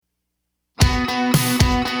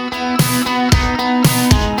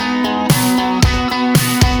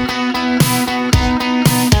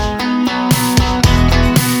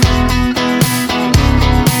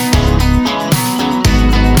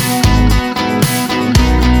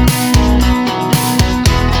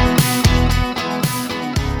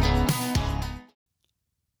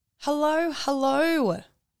Hello.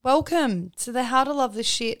 Welcome to the How to Love the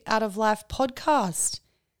Shit Out of Life podcast.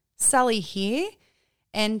 Sally here,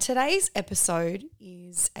 and today's episode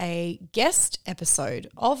is a guest episode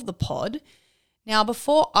of the pod. Now,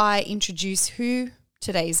 before I introduce who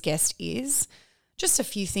today's guest is, just a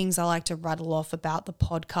few things I like to rattle off about the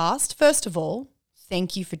podcast. First of all,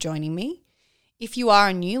 thank you for joining me. If you are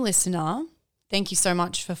a new listener, thank you so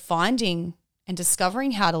much for finding and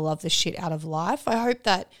discovering how to love the shit out of life. I hope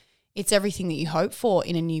that it's everything that you hope for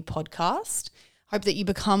in a new podcast. Hope that you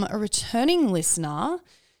become a returning listener.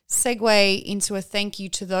 Segue into a thank you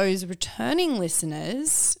to those returning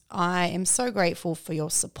listeners. I am so grateful for your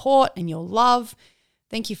support and your love.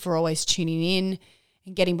 Thank you for always tuning in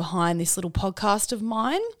and getting behind this little podcast of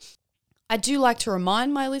mine. I do like to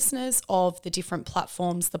remind my listeners of the different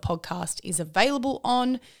platforms the podcast is available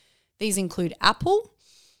on. These include Apple,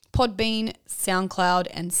 Podbean, SoundCloud,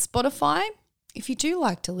 and Spotify. If you do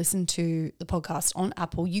like to listen to the podcast on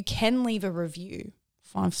Apple, you can leave a review,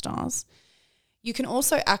 5 stars. You can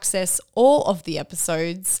also access all of the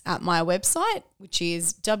episodes at my website, which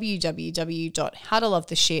is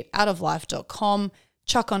www.howtolovetheshitoutoflife.com.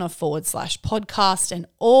 Chuck on a /podcast and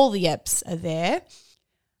all the eps are there.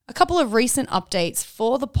 A couple of recent updates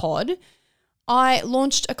for the pod. I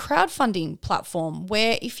launched a crowdfunding platform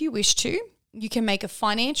where if you wish to, you can make a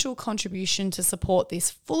financial contribution to support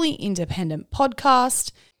this fully independent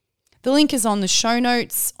podcast. The link is on the show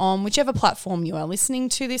notes on whichever platform you are listening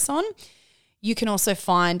to this on. You can also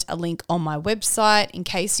find a link on my website in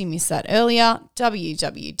case you missed that earlier,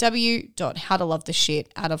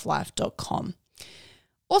 www.howtolovetheshitoutoflife.com.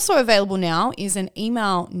 Also available now is an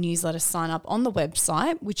email newsletter sign up on the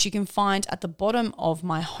website, which you can find at the bottom of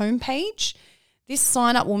my homepage. This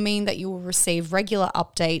sign up will mean that you will receive regular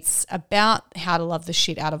updates about how to love the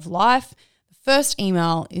shit out of life. The first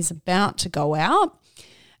email is about to go out,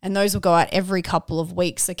 and those will go out every couple of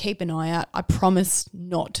weeks, so keep an eye out. I promise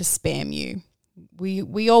not to spam you.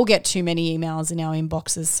 We all get too many emails in our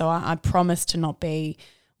inboxes, so I promise to not be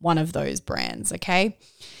one of those brands, okay?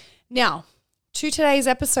 Now, to today's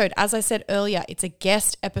episode, as I said earlier, it's a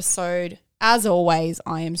guest episode. As always,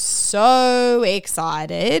 I am so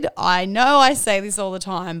excited. I know I say this all the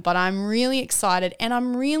time, but I'm really excited and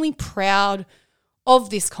I'm really proud of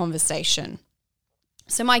this conversation.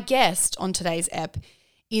 So my guest on today's ep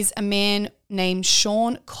is a man named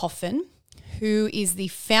Sean Coffin, who is the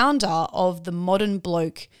founder of the Modern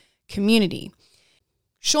Bloke community.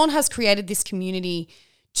 Sean has created this community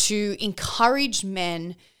to encourage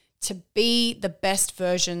men to be the best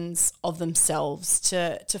versions of themselves,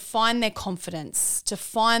 to find their confidence, to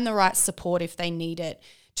find the right support if they need it,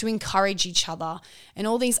 to encourage each other, and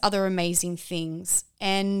all these other amazing things.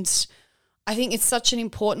 And I think it's such an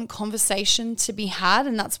important conversation to be had,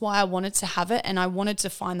 and that's why I wanted to have it, and I wanted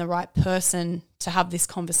to find the right person to have this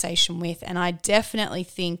conversation with. And I definitely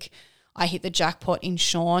think I hit the jackpot in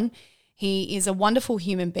Sean. He is a wonderful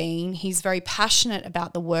human being. He's very passionate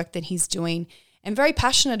about the work that he's doing, and very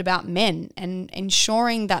passionate about men and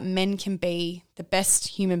ensuring that men can be the best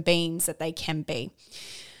human beings that they can be.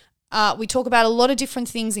 We talk about a lot of different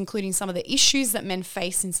things, including some of the issues that men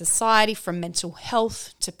face in society, from mental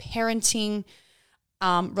health to parenting,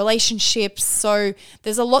 relationships. So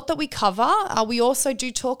there's a lot that we cover. We also do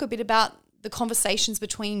talk a bit about the conversations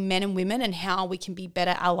between men and women and how we can be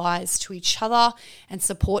better allies to each other and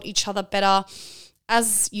support each other better.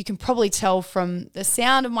 As you can probably tell from the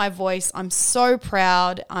sound of my voice, I'm so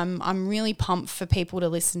proud. I'm really pumped for people to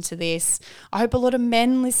listen to this. I hope a lot of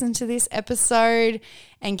men listen to this episode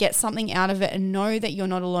and get something out of it and know that you're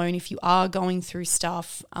not alone if you are going through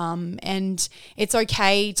stuff. And it's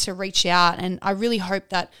okay to reach out. And I really hope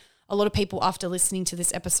that a lot of people, after listening to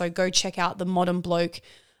this episode, go check out the Modern Bloke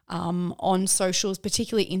on socials,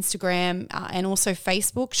 particularly Instagram and also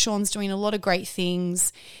Facebook. Sean's doing a lot of great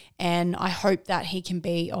things, and I hope that he can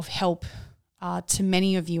be of help to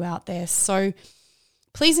many of you out there. So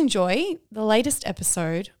please enjoy the latest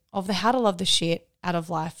episode of the How to Love the Shit Out of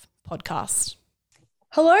Life podcast.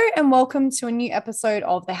 Hello and welcome to a new episode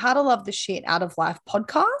of the How to Love the Shit Out of Life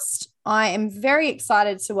podcast. I am very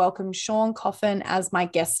excited to welcome Sean Coffin as my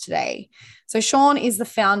guest today. So Sean is the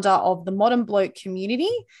founder of the Modern Bloke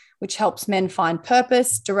community, which helps men find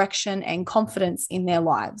purpose, direction, and confidence in their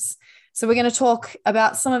lives. So we're going to talk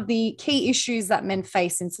about some of the key issues that men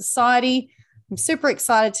face in society. I'm super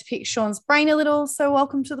excited to pick Sean's brain a little. So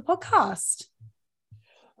welcome to the podcast.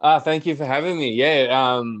 Thank you for having me.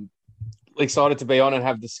 Yeah, excited to be on and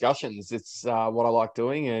have discussions. It's what I like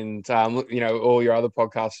doing, and all your other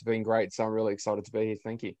podcasts have been great, so I'm really excited to be here.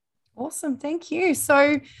 Thank you. Awesome. Thank you.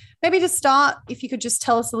 So maybe to start, if you could just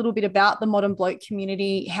tell us a little bit about the Modern Bloke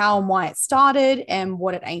community, how and why it started and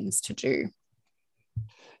what it aims to do.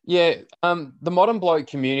 Yeah, the Modern Bloke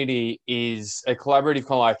community is a collaborative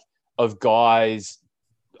kind of like of guys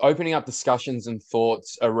opening up discussions and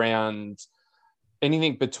thoughts around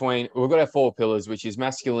anything between. We've got our four pillars, which is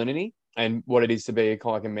masculinity and what it is to be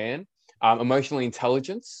kind of like a man, emotional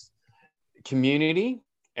intelligence, community,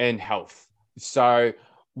 and health. So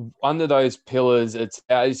under those pillars, it's,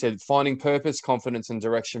 as you said, finding purpose, confidence, and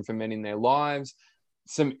direction for men in their lives.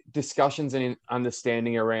 Some discussions and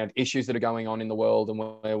understanding around issues that are going on in the world and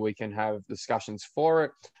where we can have discussions for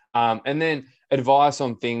it. And then advice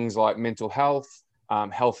on things like mental health,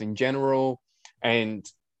 health in general, and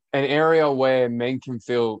an area where men can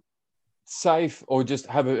feel safe or just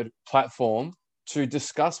have a platform to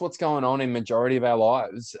discuss what's going on in majority of our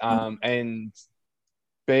lives, and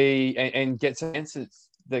get some answers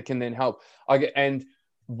that can then help. And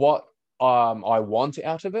what I want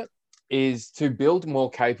out of it is to build more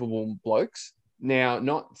capable blokes. Now,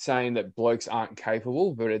 not saying that blokes aren't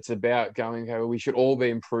capable, but it's about going, okay, well, we should all be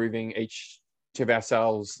improving each of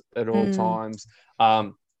ourselves at all times.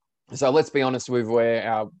 So let's be honest with where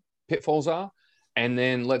our pitfalls are, and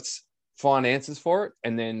then let's find answers for it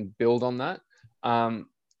and then build on that.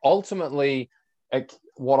 Ultimately,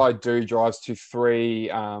 what I do drives to three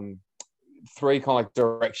kind of like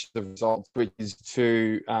directions of results, which is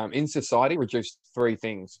to, in society, reduce three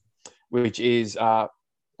things, which is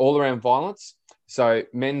all around violence. So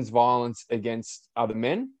men's violence against other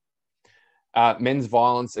men, men's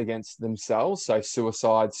violence against themselves, so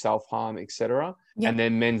suicide, self-harm, etc. Yep. And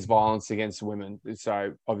then men's violence against women.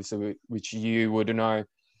 So obviously, which you would know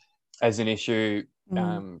as an issue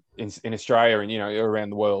in Australia and, you know, around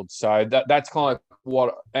the world. So that's kind of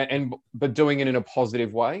what, but doing it in a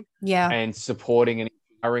positive way. Yeah. And supporting and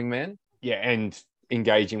empowering men. Yeah. And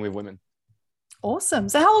engaging with women. Awesome.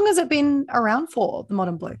 So how long has it been around for, the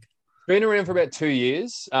Modern Bloke? Been around for about 2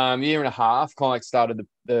 years, year and a half, kind of like started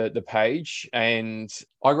the page. And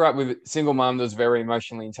I grew up with a single mum that was very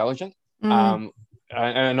emotionally intelligent, and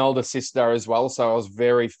an older sister as well. So I was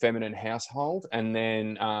very feminine household, and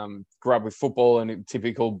then grew up with football and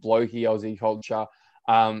typical blokey Aussie culture.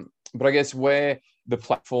 But I guess where the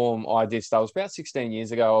platform I did start was about 16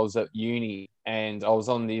 years ago. I was at uni and I was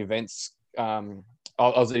on the events. I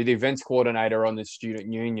was the events coordinator on the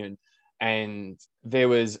student union, and there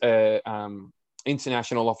was a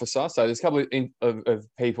international officer. So there's a couple of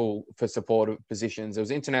people for supportive positions. There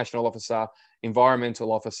was international officer,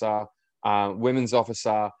 environmental officer, women's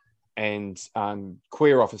officer, and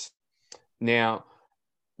queer officer. Now,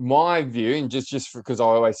 my view, and just because I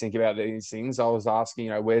always think about these things, I was asking,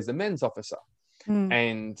 you know, where's the men's officer?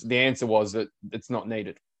 And the answer was that it's not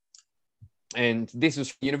needed. And this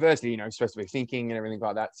was university, you know, supposed to be thinking and everything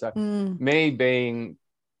like that. So me being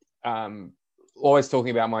always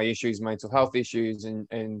talking about my issues, mental health issues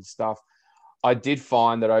and stuff, I did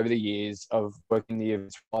find that over the years of working the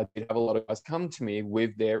events, I did have a lot of guys come to me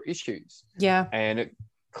with their issues. Yeah. And it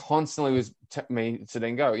constantly was me to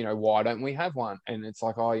then go, you know, why don't we have one? And it's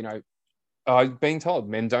like, oh, you know, I've been told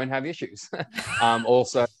men don't have issues.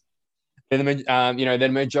 Also, you know, the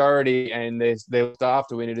majority and there's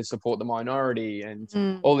after we need to support the minority and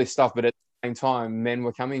all this stuff. But at the same time, men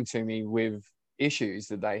were coming to me with issues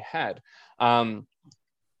that they had. And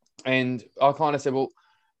I kind of said, well,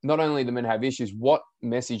 not only do men have issues, what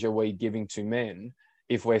message are we giving to men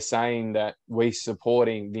if we're saying that we're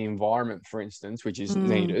supporting the environment, for instance, which is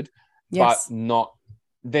needed, yes, but not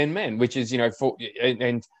then men, which is, you know,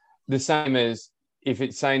 and the same as if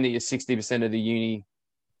it's saying that you're 60% of the uni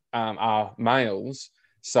are males,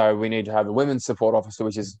 so we need to have a women's support officer,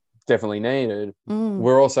 which is definitely needed.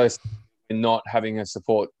 We're also not having a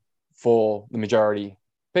support for the majority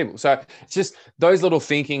people. So it's just those little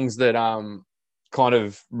thinkings that kind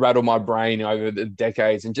of rattle my brain over the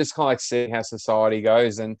decades, and just kind of like seeing how society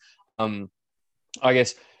goes. And I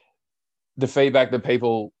guess the feedback that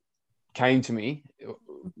people came to me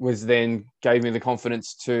was then gave me the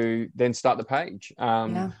confidence to then start the page.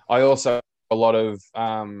 I also a lot of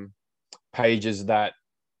pages that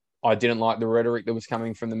I didn't like the rhetoric that was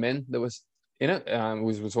coming from the men that was in it.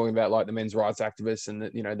 Was talking about like the men's rights activists and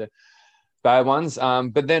the, you know, the bad ones.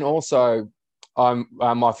 But then also I'm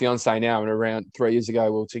my fiance now, and around 3 years ago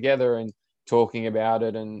we were together and talking about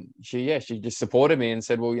it, and she just supported me and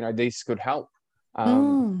said, well, you know, these could help.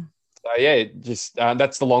 So yeah, just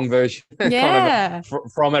that's the long version kind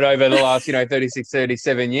of from it over the last, you know, 36,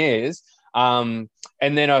 37 years. And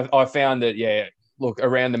then I found that, look,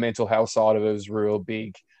 around the mental health side of it was real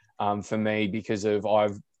big for me, because of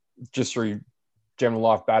I've just through general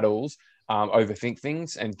life battles, overthink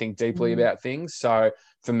things and think deeply about things. So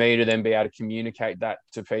for me to then be able to communicate that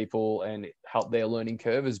to people and help their learning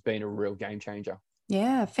curve has been a real game changer.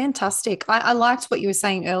 Yeah, fantastic. I liked what you were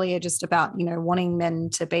saying earlier just about, wanting men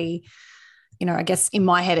to be, I guess in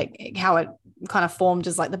my head, how it kind of formed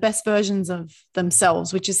as like the best versions of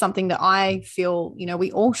themselves, which is something that I feel,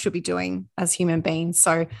 we all should be doing as human beings.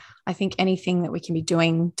 So I think anything that we can be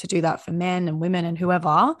doing to do that for men and women and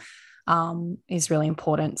whoever is really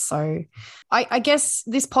important. So I guess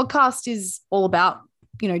this podcast is all about,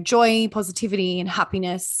 joy, positivity, and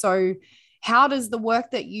happiness. So how does the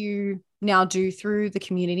work that you now do through the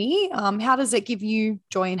community, how does it give you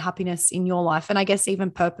joy and happiness in your life? And I guess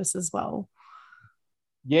even purpose as well.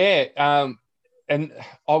 Yeah. And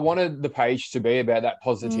I wanted the page to be about that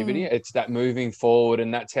positivity. It's that moving forward,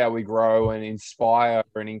 and that's how we grow and inspire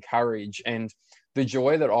and encourage. And the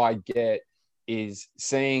joy that I get is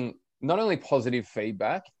seeing not only positive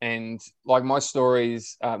feedback and like my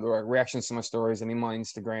stories, the reactions to my stories and in my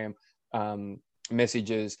Instagram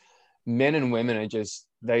messages, men and women are just,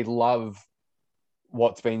 they love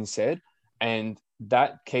what's been said, and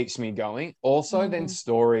that keeps me going. Also, then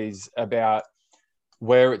stories about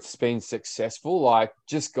where it's been successful, like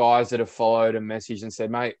just guys that have followed a message and said,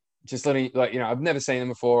 mate, just letting, like, I've never seen them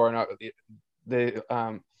before. And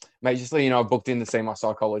mate, just letting I booked in to see my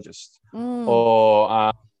psychologist. Or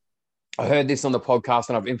I heard this on the podcast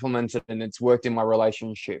and I've implemented it and it's worked in my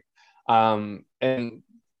relationship. And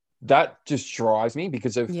that just drives me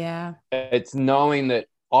because of it's knowing that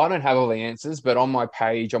I don't have all the answers, but on my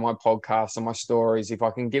page, on my podcast, on my stories, if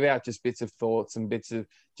I can give out just bits of thoughts and bits of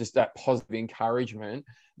just that positive encouragement,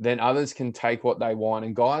 then others can take what they want.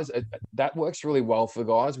 And guys, that works really well for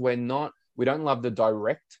guys. We don't love the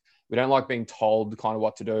direct. We don't like being told kind of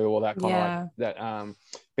what to do or that kind of like that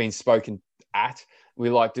being spoken at. We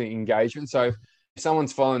like the engagement. So if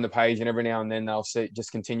someone's following the page and every now and then they'll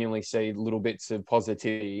just continually see little bits of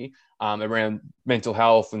positivity around mental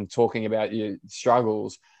health and talking about your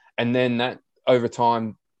struggles. And then that over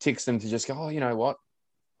time ticks them to just go, oh, you know what?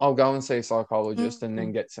 I'll go and see a psychologist and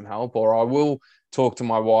then get some help. Or I will talk to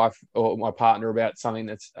my wife or my partner about something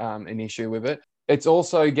that's an issue with it. It's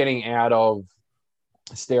also getting out of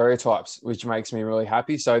stereotypes, which makes me really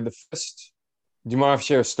happy. So do you mind if I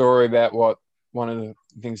share a story about what one of the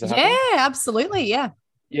things that happened? Yeah, absolutely. Yeah.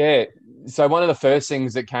 Yeah. So one of the first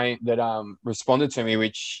things that responded to me,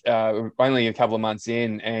 which only a couple of months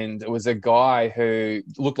in, and it was a guy who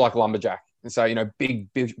looked like a lumberjack. And so, big,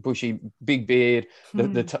 bushy, big beard,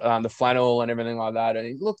 the flannel and everything like that. And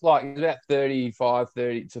he looked like he was about 30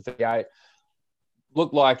 to 38,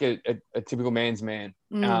 looked like a typical man's man.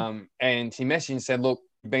 And he messaged and said, look,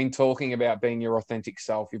 you've been talking about being your authentic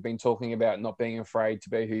self. You've been talking about not being afraid to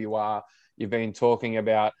be who you are. You've been talking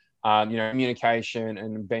about, communication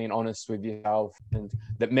and being honest with yourself, and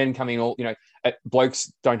that men coming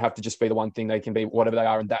blokes don't have to just be the one thing. They can be whatever they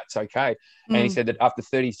are, and that's okay. And he said that after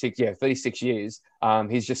 36 years,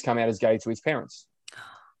 he's just come out as gay to his parents.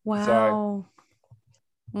 Wow.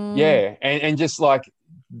 So, yeah. And just like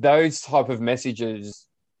those type of messages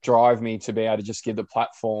drive me to be able to just give the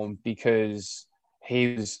platform, because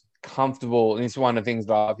he was comfortable. And it's one of the things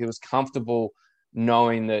that he was comfortable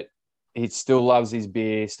knowing that he still loves his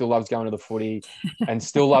beer, still loves going to the footy, and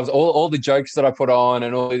still loves all the jokes that I put on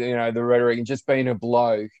and all the rhetoric, and just being a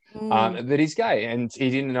bloke that he's gay. And he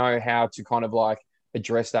didn't know how to kind of like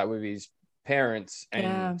address that with his parents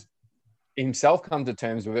and himself come to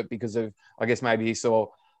terms with it, because of, I guess maybe he saw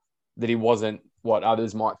that he wasn't what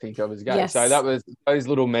others might think of as gay. So that was those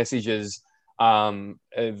little messages of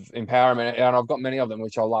empowerment, and I've got many of them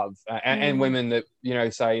which I love, and women that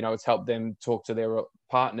say it's helped them talk to their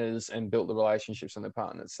partners and built the relationships on their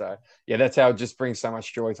partners. So yeah, that's how it just brings so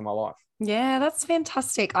much joy to my life. Yeah, that's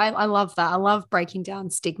fantastic. I love that. I love breaking down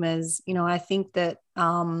stigmas. I think that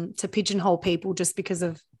to pigeonhole people just because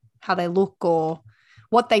of how they look or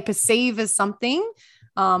what they perceive as something,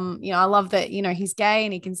 I love that he's gay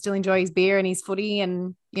and he can still enjoy his beer and his footy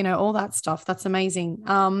and all that stuff. That's amazing.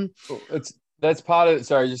 That's part of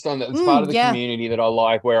sorry, just on that. It's part of the community that I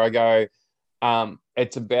like, where I go.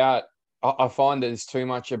 It's about. I find that it's too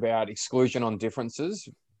much about exclusion on differences,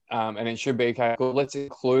 and it should be okay. Cool, let's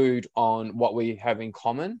include on what we have in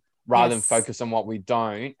common rather than focus on what we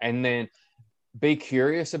don't, and then be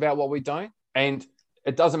curious about what we don't. And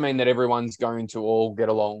it doesn't mean that everyone's going to all get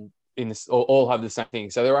along in this or all have the same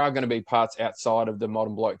thing. So there are going to be parts outside of the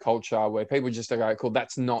modern bloke culture where people just go, cool,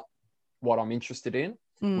 that's not what I'm interested in,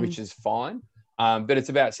 which is fine. But it's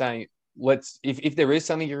about saying, if there is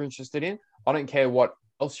something you're interested in, I don't care what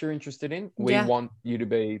else you're interested in. We want you to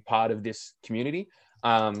be part of this community.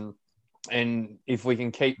 And And if we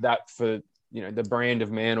can keep that for, the brand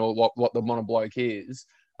of man, or what the monobloke is,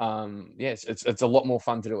 yes, it's a lot more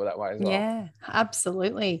fun to do it that way as well. Yeah,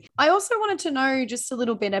 absolutely. I also wanted to know just a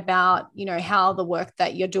little bit about, how the work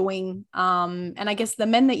that you're doing, and I guess the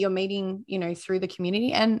men that you're meeting, through the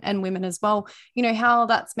community, and women as well, how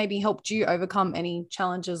that's maybe helped you overcome any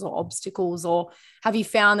challenges or obstacles, or have you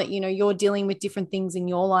found that, you're dealing with different things in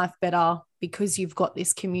your life better because you've got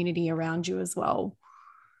this community around you as well?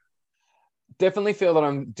 Definitely feel that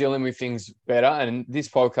I'm dealing with things better. And this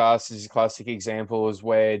podcast is a classic example, is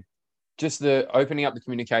where just the opening up the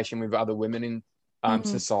communication with other women in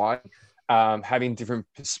society, having different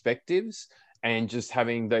perspectives, and just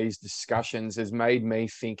having these discussions has made me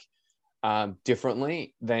think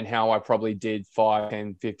differently than how I probably did 5,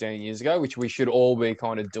 10, 15 years ago, which we should all be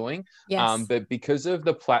kind of doing. Yes. But because of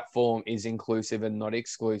the platform is inclusive and not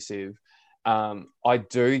exclusive, I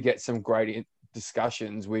do get some great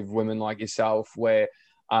discussions with women like yourself, where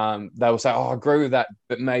they will say, "Oh, I agree with that,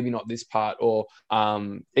 but maybe not this part," or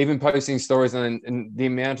even posting stories, and the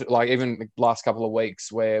amount, like even the last couple of weeks,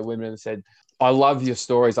 where women have said, "I love your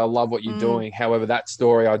stories, I love what you're doing. However, that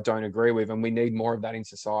story I don't agree with, and we need more of that in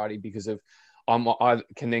society." Because of, I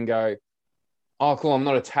can then go, "Oh, cool, I'm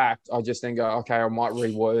not attacked." I just then go, "Okay, I might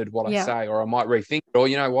reword what I Yeah. say, or I might rethink it, or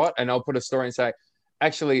you know what?" And I'll put a story and say,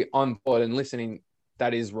 "Actually, I'm bored and listening.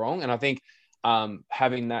 That is wrong." And I think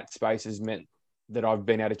having that space has meant that I've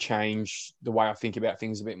been able to change the way I think about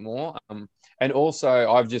things a bit more. And also,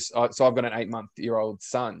 I've got an 8-month-old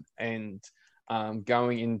son, and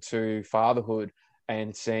going into fatherhood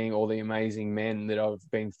and seeing all the amazing men that I've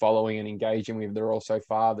been following and engaging with that are also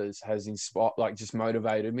fathers has inspired, like, just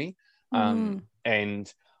motivated me.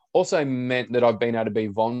 And also meant that I've been able to be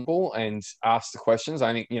vulnerable and ask the questions.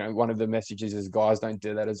 I think, one of the messages is guys don't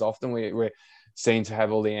do that as often. We're seen to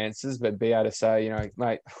have all the answers, but be able to say,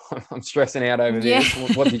 "Mate, I'm stressing out over Yeah.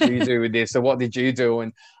 this. What did you do with this? Or what did you do?"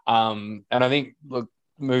 And I think, look,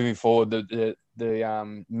 moving forward,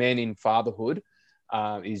 the men in fatherhood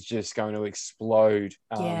is just going to explode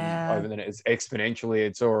Yeah. over the next exponentially.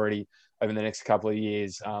 It's already over the next couple of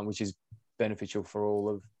years, which is beneficial for all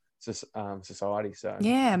of society. So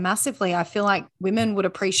Yeah, massively. I feel like women would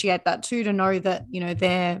appreciate that too, to know that,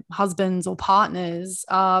 their husbands or partners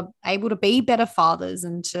are able to be better fathers,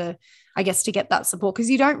 and to, I guess, to get that support,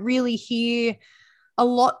 because you don't really hear a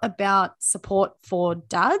lot about support for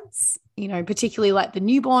dads, particularly like the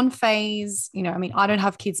newborn phase. I mean, I don't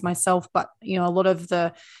have kids myself, but, a lot of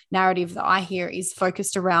the narrative that I hear is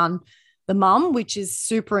focused around the mum, which is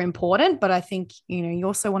super important. But I think, you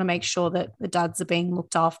also want to make sure that the dads are being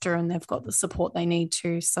looked after and they've got the support they need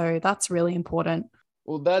to. So that's really important.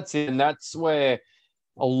 well, that's it. And that's where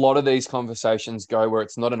a lot of these conversations go, where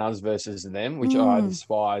it's not an us versus them, which I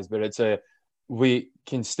despise, but we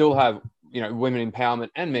can still have, women empowerment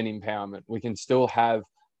and men empowerment. We can still have,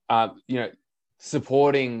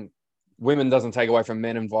 supporting women doesn't take away from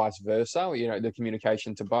men, and vice versa, the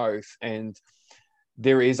communication to both. And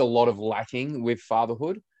there is a lot of lacking with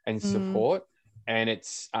fatherhood and support. And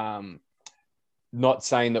it's not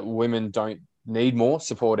saying that women don't need more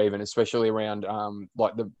support, even, especially around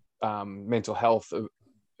like the mental health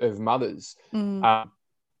of mothers.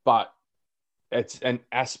 But it's an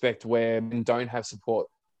aspect where men don't have support,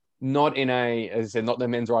 not in as I said, not the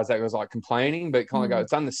men's rights that was like complaining, but kind of go,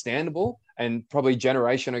 it's understandable. And probably a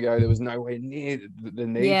generation ago, there was nowhere near the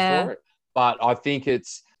need for it. But I think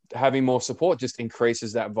it's having more support just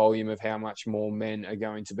increases that volume of how much more men are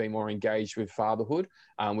going to be more engaged with fatherhood,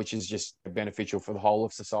 which is just beneficial for the whole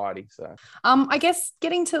of society. So, I guess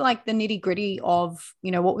getting to like the nitty gritty of,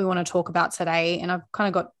 what we want to talk about today, and I've kind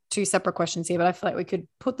of got two separate questions here, but I feel like we could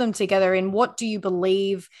put them together in what do you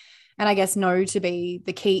believe, and I guess know to be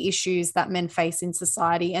the key issues that men face in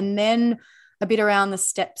society, and then a bit around the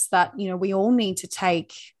steps that, we all need to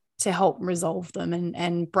take to help resolve them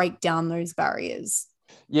and break down those barriers.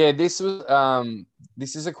 Yeah, this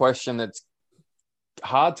is a question that's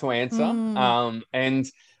hard to answer, and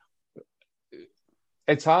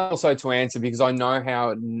it's hard also to answer because I know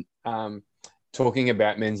how talking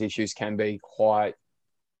about men's issues can be quite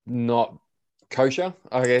not kosher,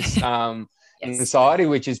 I guess, in society,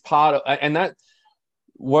 which is part of, and that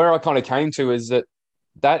where I kind of came to is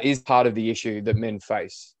that is part of the issue that men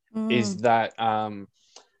face, is that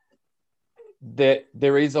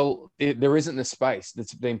there isn't the space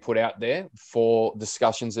that's been put out there for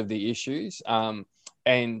discussions of the issues,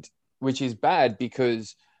 and which is bad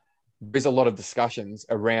because there's a lot of discussions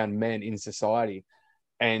around men in society,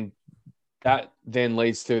 and that then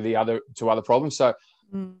leads to other problems. So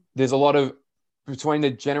there's a lot of, between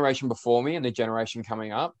the generation before me and the generation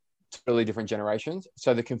coming up, totally different generations.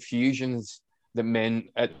 So the confusions that men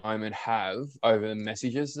at the moment have over the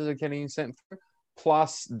messages that are getting sent through,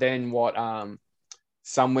 plus then what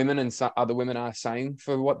some women and some other women are saying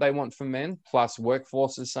for what they want from men, plus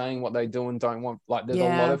workforces saying what they do and don't want. Like there's a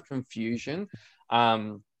lot of confusion.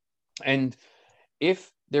 And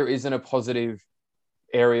if there isn't a positive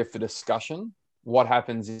area for discussion, what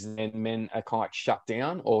happens is then men are kind of like shut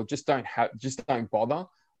down or just don't bother,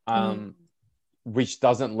 which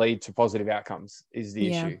doesn't lead to positive outcomes is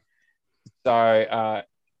the issue. So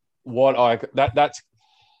that's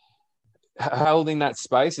holding that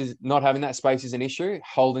space is not having that space is an issue.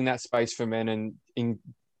 Holding that space for men and in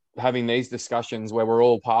having these discussions where we're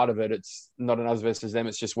all part of it. It's not an us versus them.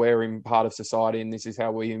 It's just we're in part of society and this is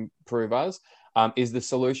how we improve us, is the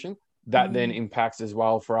solution. That then impacts as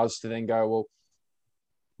well for us to then go, well,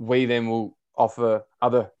 we then will offer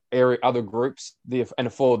other groups and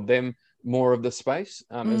afford them more of the space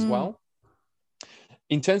as well.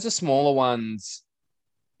 In terms of smaller ones,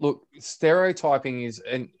 look, stereotyping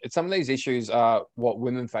and some of these issues are what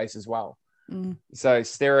women face as well. So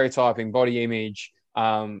stereotyping, body image,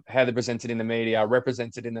 how they're presented in the media,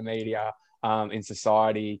 represented in the media, in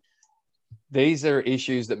society. These are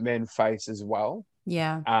issues that men face as well.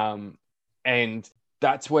 And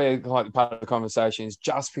that's where like part of the conversation is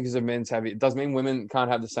just because of men's habit, it doesn't mean women can't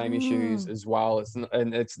have the same issues as well.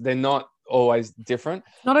 They're not always different.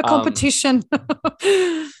 Not a competition.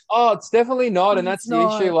 It's definitely not. And that's the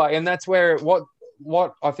issue. Like, and that's where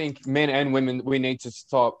what I think men and women, we need to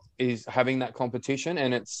stop is having that competition.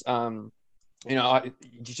 And it's, you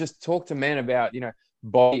just talk to men about,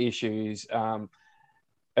 body issues,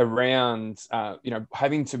 around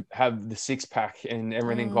having to have the six pack and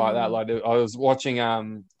everything like that. Like I was watching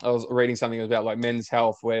I was reading something about like men's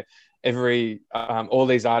health where every all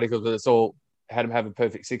these articles that it's all how to have a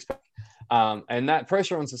perfect six pack, and that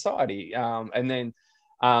pressure on society, and then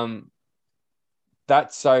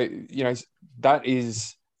that's so that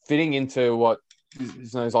is fitting into what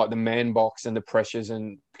is like the man box and the pressures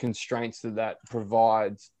and constraints that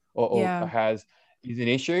provides or has is an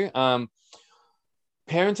issue.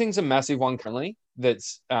 Parenting's a massive one currently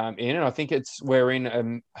that's and I think we're in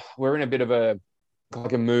a bit of a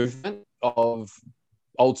movement of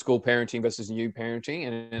old school parenting versus new parenting,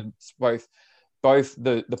 and it's both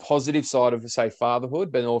the positive side of say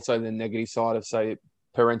fatherhood, but also the negative side of say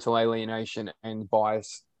parental alienation and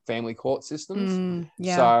biased family court systems.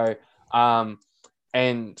 So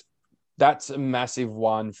and that's a massive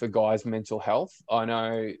one for guys' mental health. I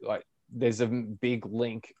know like there's a big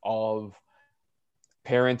link of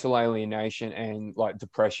parental alienation and like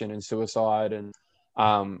depression and suicide, and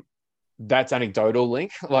that's anecdotal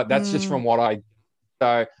link. Like that's just from what I've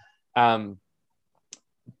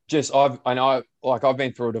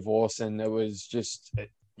been through a divorce, and it was just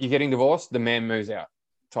you're getting divorced, the man moves out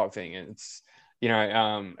type thing, and it's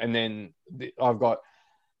and then I've got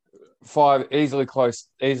easily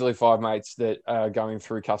five mates that are going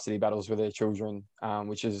through custody battles with their children,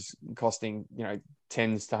 which is costing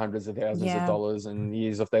tens to hundreds of thousands of dollars and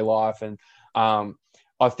years of their life. And I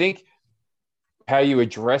think how you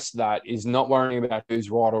address that is not worrying about who's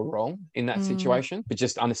right or wrong in that situation, but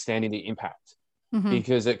just understanding the impact,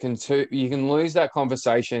 because you can lose that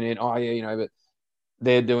conversation in but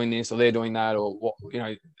they're doing this or they're doing that, or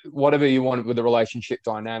whatever you want with the relationship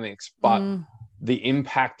dynamics, but the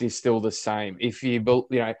impact is still the same. If you doesn't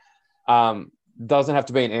have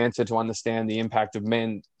to be an answer to understand the impact of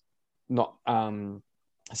men not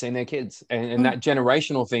seeing their kids, and that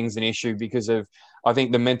generational thing's an issue because of, I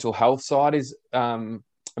think the mental health side is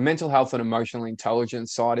mental health and emotional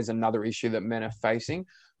intelligence side is another issue that men are facing,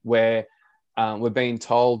 where we're being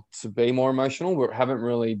told to be more emotional. We haven't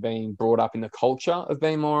really been brought up in the culture of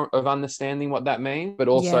being more of understanding what that means, but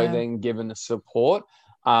also then given the support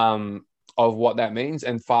of what that means.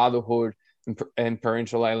 And fatherhood and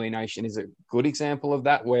parental alienation is a good example of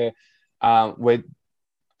that, where we're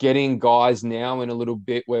getting guys now in a little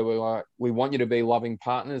bit where we're like, we want you to be loving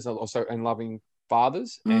partners also and loving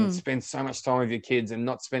fathers, and spend so much time with your kids and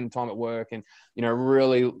not spend time at work, and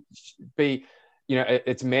really be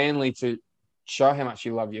it's manly to show how much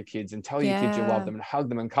you love your kids and tell your kids you love them and hug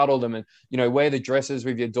them and cuddle them, and wear the dresses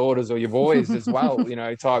with your daughters or your boys as well,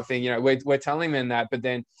 type thing. We're telling them that, but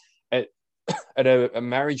then at a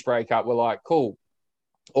marriage breakup we're like, cool,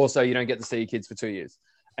 also you don't get to see your kids for 2 years,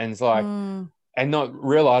 and it's like and not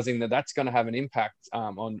realizing that that's going to have an impact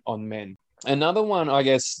on men. Another one, I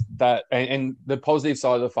guess, that and the positive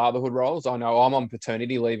side of the fatherhood roles, I know I'm on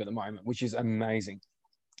paternity leave at the moment, which is amazing.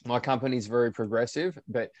 My company's very progressive,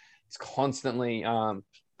 but it's constantly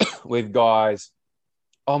with guys,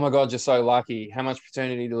 oh my God, you're so lucky. How much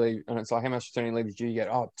paternity leave? And it's like, how much paternity leave did you get?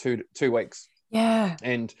 Oh, 2 weeks. Yeah.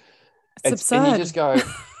 And It's and you absurd. just go,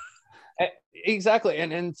 exactly.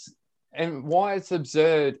 And why it's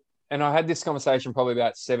absurd. And I had this conversation probably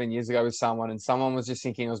about 7 years ago with someone, and someone was just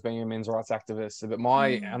thinking I was being a men's rights activist. But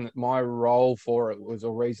my role for it was,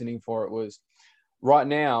 or reasoning for it was, right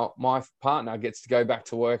now, my partner gets to go back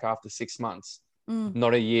to work after 6 months,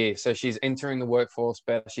 not a year. So she's entering the workforce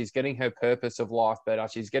better. She's getting her purpose of life better.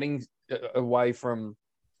 She's getting away from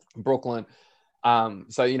Brooklyn.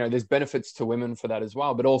 So, you know, there's benefits to women for that as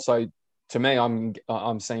well. But also, to me,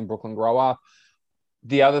 I'm seeing Brooklyn grow up.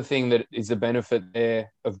 The other thing that is the benefit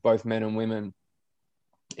there of both men and women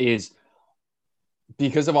is,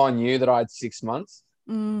 because of I knew that I had 6 months,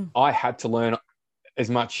 I had to learn as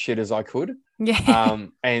much shit as I could. Yeah.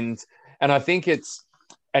 And I think it's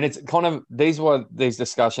kind of, these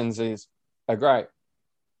discussions are great,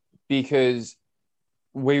 because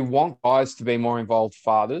we want guys to be more involved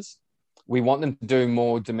fathers. We want them to do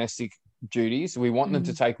more domestic duties. We want them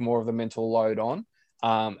to take more of the mental load on.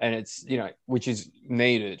 And it's, you know, which is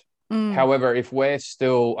needed. However, if we're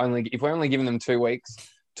only giving them 2 weeks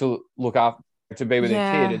to look after, to be with a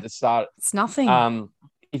kid at the start, it's nothing.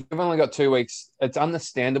 if you've only got 2 weeks, it's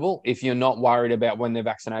understandable if you're not worried about when their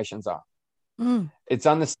vaccinations are. It's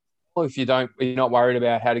understandable if you're not worried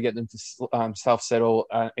about how to get them to self-settle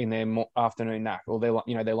in their afternoon nap, or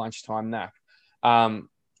their lunchtime nap.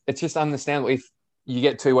 It's just understandable if you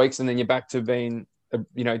get 2 weeks and then you're back to being,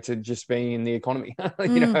 to just being in the economy.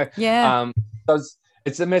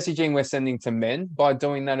 It's the messaging we're sending to men by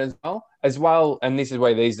doing that as well. And this is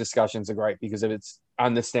where these discussions are great, because of it's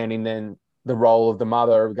understanding then the role of the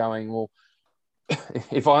mother, of going, well,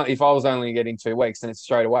 if I was only getting 2 weeks, then it's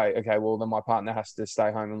straight away, okay, well, then my partner has to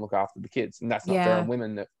stay home and look after the kids. And that's not fair on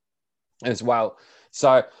women as well.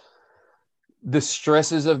 So the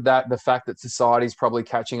stresses of that, the fact that society is probably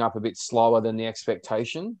catching up a bit slower than the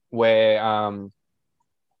expectation, where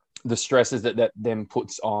the stresses that then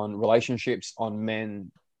puts on relationships, on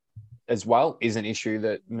men as well, is an issue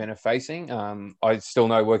that men are facing. I still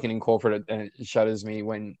know, working in corporate, and it shudders me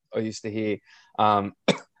when I used to hear,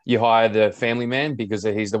 you hire the family man because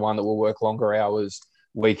he's the one that will work longer hours,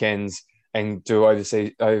 weekends, and do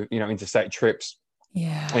overseas, interstate trips.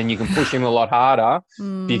 Yeah. And you can push him a lot harder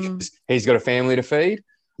because he's got a family to feed,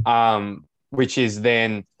 which is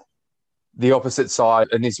then the opposite side.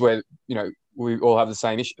 And this is where, we all have the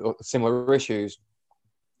same issue, similar issues.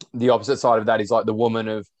 The opposite side of that is like the woman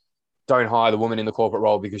of, don't hire the woman in the corporate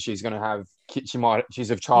role because she's going to have,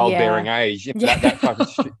 she's of childbearing age. That type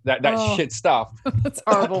of shit stuff. That's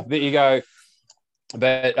horrible. That you go,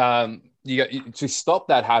 but to stop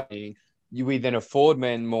that happening, we then afford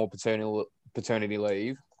men more paternity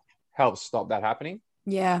leave, helps stop that happening.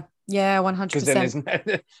 Yeah, 100%. Because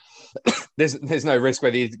then there's no risk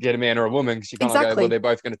whether you get a man or a woman, because you kind of go, well, they're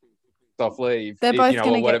both going to off leave. They're both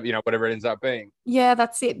going to get, whatever it ends up being. Yeah,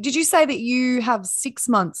 that's it. Did you say that you have 6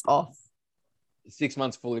 months off? 6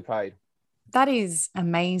 months fully paid. That is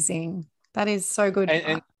amazing. That is so good.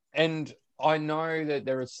 And I know that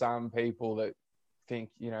there are some people that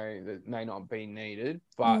think, that may not be needed,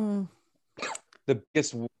 but one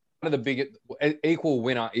of the biggest equal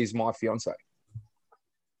winner is my fiance.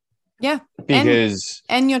 Yeah. Because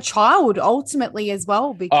and your child ultimately as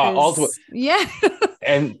well, because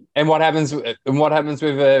and what happens with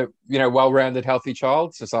a well-rounded, healthy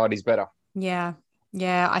child, society's better. Yeah.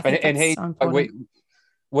 I think that's so important.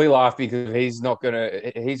 We laugh because he's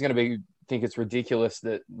gonna think it's ridiculous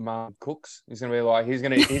that mom cooks. He's gonna be like,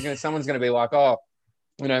 someone's gonna be like, oh,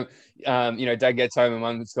 dad gets home and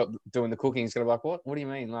mom's got doing the cooking. He's gonna be like, what do you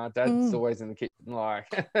mean? Like, dad's always in the kitchen. Like,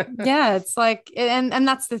 yeah, it's like, and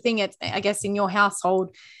that's the thing. It's, I guess, in your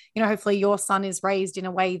household, hopefully your son is raised in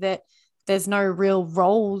a way that there's no real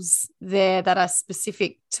roles there that are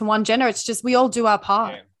specific to one gender. It's just, we all do our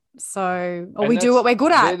part. Yeah. So, or we do what we're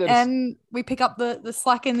good at, and we pick up the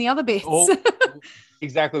slack in the other bits.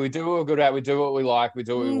 Exactly. We do what we're good at. We do what we like. We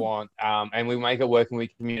do what we want. And we make it work, and we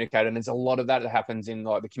communicate. And there's a lot of that happens in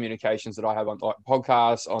like the communications that I have on like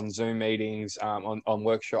podcasts, on Zoom meetings, on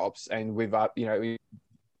workshops, and with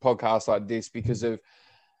podcasts like this, because of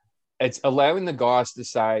it's allowing the guys to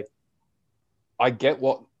say, I get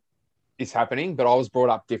what is happening, but I was brought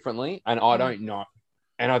up differently and I don't know.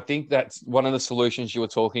 And I think that's one of the solutions you were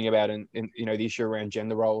talking about in the issue around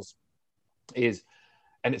gender roles is,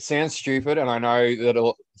 and it sounds stupid, and I know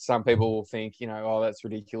that some people will think, oh, that's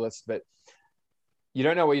ridiculous, but you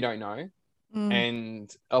don't know what you don't know.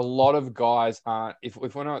 And a lot of guys aren't, if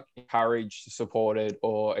we're not encouraged, supported,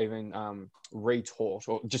 or even retaught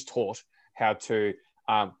or just taught how to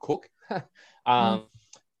cook,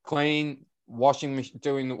 clean,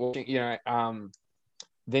 doing the washing,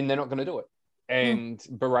 then they're not going to do it. And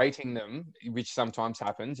berating them, which sometimes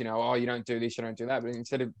happens, oh, you don't do this, you don't do that. But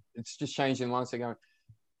instead of, it's just changing once, they're going,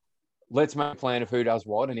 let's make a plan of who does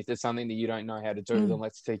what. And if there's something that you don't know how to do, then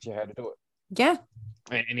let's teach you how to do it. Yeah.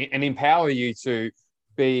 And empower you to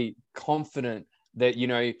be confident that,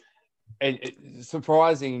 and it's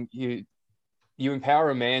surprising, you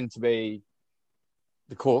empower a man to be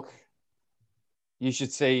the cook. You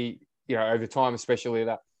should see, over time, especially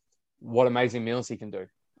that, what amazing meals he can do.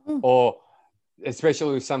 Or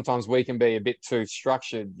especially sometimes we can be a bit too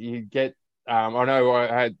structured. You get, I know I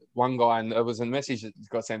had one guy, and it was a message that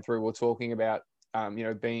got sent through. We're talking about,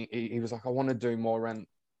 he was like, I want to do more around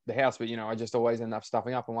the house, but, I just always end up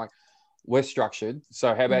stuffing up. I'm like, we're structured.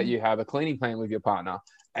 So how about you have a cleaning plan with your partner,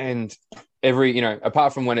 and every,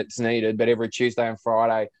 apart from when it's needed, but every Tuesday and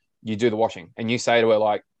Friday, you do the washing, and you say to her,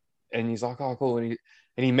 like, and he's like, oh, cool. And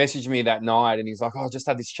he messaged me that night, and he's like, oh, I just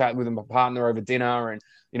had this chat with my partner over dinner, and,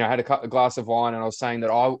 had a glass of wine. And I was saying that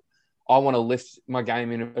I want to lift my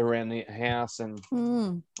game in around the house. And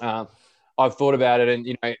I've thought about it,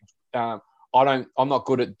 and, I'm not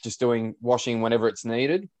good at just doing washing whenever it's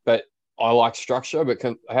needed, but I like structure. But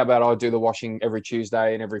how about I do the washing every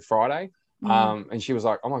Tuesday and every Friday? And she was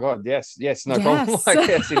like, oh my God, yes, no problem. Like,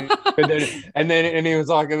 yes. And he was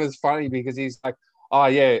like, it was funny because he's like, oh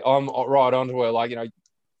yeah, I'm right onto her. Like,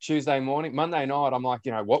 Tuesday morning, Monday night, I'm like,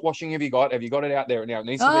 what washing have you got? Have you got it out there? Now it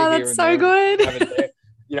needs to be here. That's so good.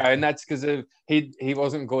 And that's because he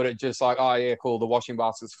wasn't good at just like, oh yeah, cool, the washing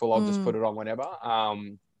basket's full, I'll just put it on whenever.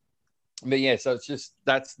 But yeah, so it's just,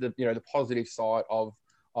 that's the, the positive side of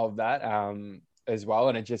that as well.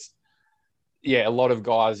 And it just, a lot of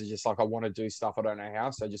guys are just like, I want to do stuff, I don't know how.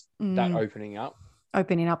 So just that opening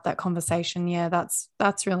up that conversation. Yeah,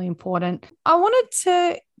 that's really important. I wanted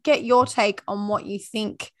to get your take on what you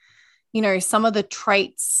think, some of the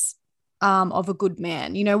traits of a good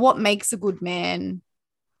man. What makes a good man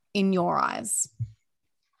in your eyes?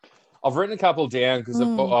 I've written a couple down because I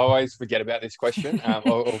always forget about this question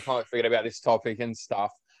or kind of forget about this topic and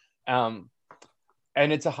stuff. And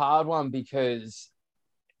it's a hard one because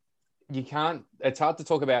it's hard to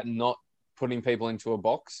talk about not putting people into a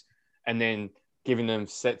box and then giving them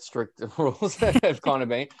set strict rules that have kind of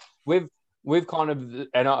been. We've kind of,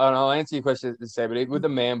 and I'll answer your question to say, but with the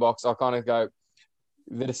man box, I kind of go,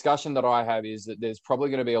 the discussion that I have is that there's probably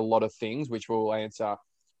going to be a lot of things which will answer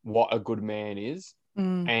what a good man is.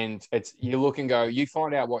 And it's, you look and go, you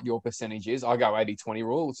find out what your percentage is. I go 80-20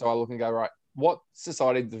 rule. So I look and go, right, what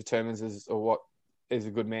society determines what is a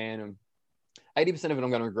good man? And 80% of it I'm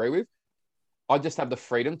going to agree with. I just have the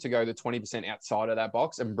freedom to go the 20% outside of that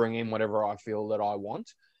box and bring in whatever I feel that I want.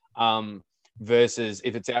 Versus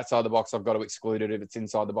if it's outside the box, I've got to exclude it. If it's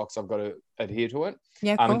inside the box, I've got to adhere to it.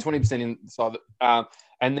 Yeah, cool. And 20% inside.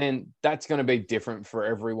 And then that's going to be different for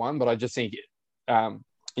everyone. But I just think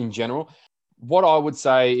in general, what I would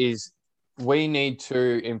say is we need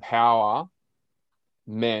to empower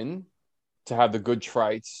men to have the good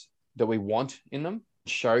traits that we want in them,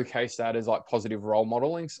 showcase that as like positive role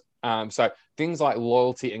modeling. So things like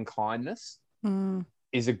loyalty and kindness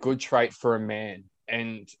is a good trait for a man.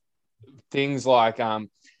 And things like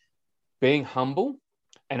being humble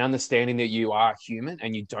and understanding that you are human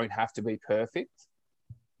and you don't have to be perfect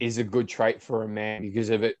is a good trait for a man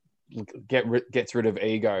because of it gets rid of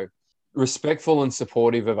ego. Respectful and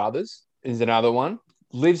supportive of others is another one.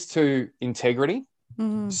 Lives to integrity.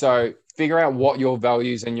 So figure out what your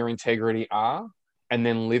values and your integrity are and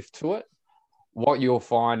then live to it. What you'll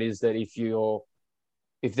find is that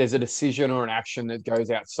if there's a decision or an action that goes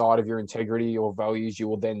outside of your integrity or values, you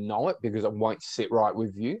will then know it because it won't sit right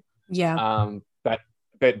with you. Yeah.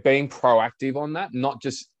 But being proactive on that, not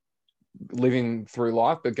just living through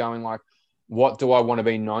life, but going like, what do I want to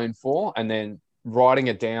be known for? And then writing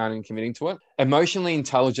it down and committing to it. Emotionally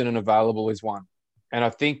intelligent and available is one. And I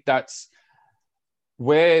think that's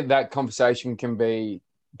where that conversation can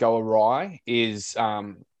go awry is,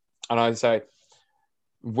 and I'd say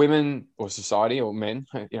women or society or men,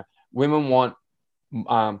 women want,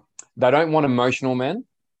 they don't want emotional men.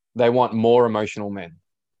 They want more emotional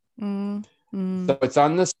men. So it's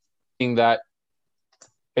understanding that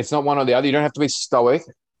it's not one or the other. You don't have to be stoic,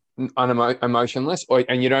 emotionless,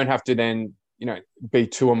 and you don't have to then, be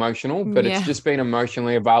too emotional, but it's just being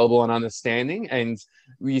emotionally available and understanding. And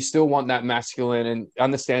you still want that masculine and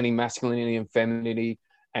understanding masculinity and femininity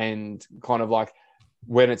and kind of like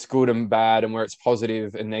when it's good and bad and where it's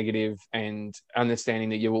positive and negative and understanding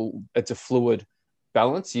that it's a fluid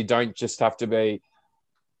balance. You don't just have to be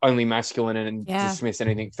only masculine and dismiss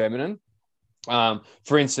anything feminine.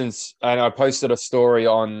 For instance, and I posted a story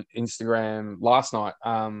on Instagram last night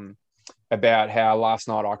about how last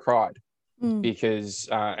night I cried Mm. because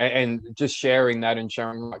and just sharing that and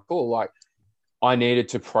sharing like, cool, like I needed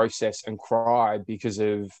to process and cry because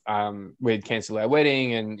of we'd cancelled our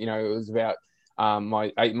wedding, and you know it was about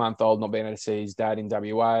my 8-month-old not being able to see his dad in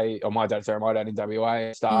WA, or my dad in WA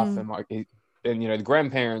and stuff, and and you know the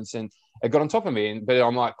grandparents, and it got on top of me. But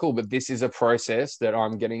I'm like, cool, but this is a process that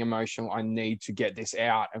I'm getting emotional. I need to get this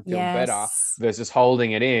out and feel better Yes. versus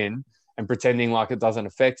holding it in and pretending like it doesn't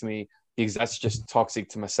affect me, because that's just toxic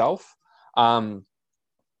to myself. And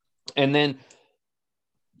then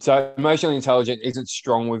so emotionally intelligent isn't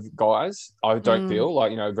strong with guys. I don't Mm. feel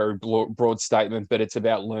like, you know, very broad statement, but it's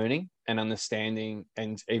about learning and understanding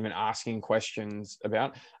and even asking questions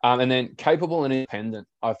about. And then capable and independent.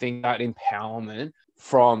 I think that empowerment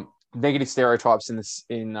from negative stereotypes in this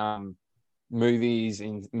in movies,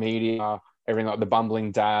 in media, everything like the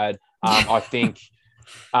bumbling dad. I think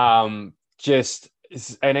just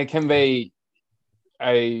and it can be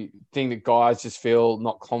a thing that guys just feel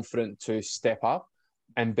not confident to step up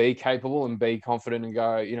and be capable and be confident and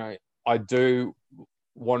go, you know, I do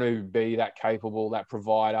want to be that capable, that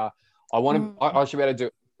provider. I want to, I should be able to do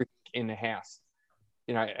it in the house,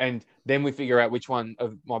 you know, and then we figure out which one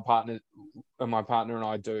of my partner and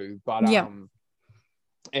I do. But, Yeah.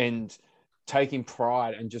 and taking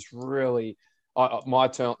pride and just really, my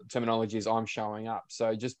terminology is I'm showing up.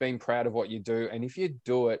 So just being proud of what you do. And if you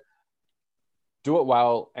do it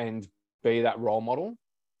well and be that role model.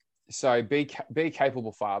 So be a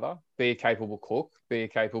capable father, be a capable cook, be a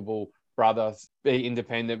capable brother, be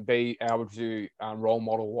independent, be able to role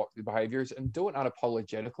model what the behavior is, and do it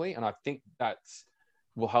unapologetically. And I think that's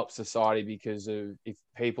will help society, because of if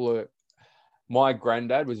people are. My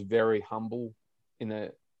granddad was very humble in a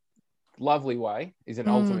lovely way. He's an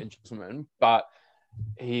ultimate gentleman, but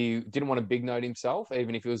he didn't want to big note himself,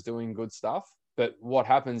 even if he was doing good stuff. But what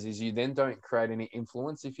happens is you then don't create any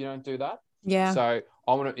influence if you don't do that. Yeah. So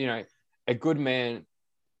I want to, you know, a good man,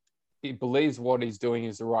 he believes what he's doing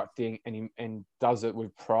is the right thing, and does it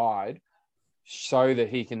with pride, so that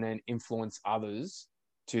he can then influence others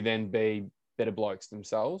to then be better blokes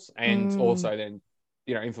themselves, and also then,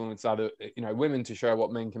 you know, influence other, you know, women to show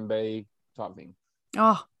what men can be, type thing.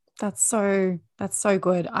 Oh, that's so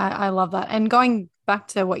good. I love that. And going back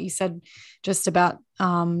to what you said just about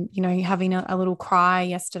you know, having a little cry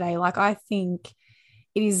yesterday, like I think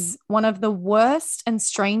it is one of the worst and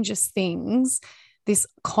strangest things, this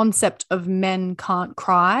concept of men can't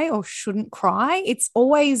cry or shouldn't cry. It's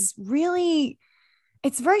always really,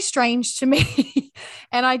 it's very strange to me.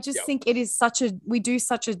 And I just Yep. think it is we do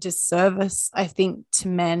such a disservice, I think, to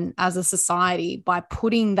men as a society by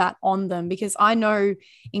putting that on them. Because I know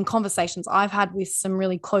in conversations I've had with some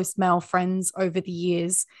really close male friends over the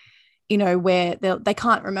years, you know, where they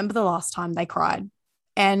can't remember the last time they cried.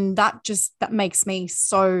 And that makes me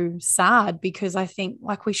so sad, because I think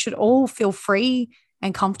like we should all feel free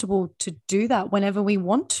and comfortable to do that whenever we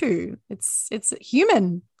want to. It's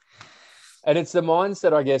human. And it's the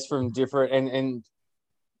mindset, I guess, from different and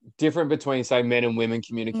different between, say, men and women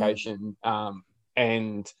communication,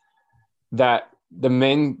 and that the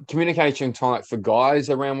men communication type for guys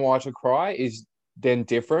around why to cry is then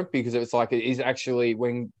different, because it's like it is actually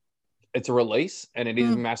when it's a release, and it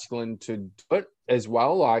is masculine to do it as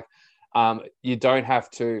well. Like you don't have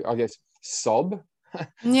to, I guess, sob,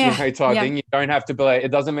 Yeah. you know, type thing. You don't have to be.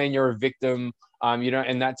 It doesn't mean you're a victim. You know,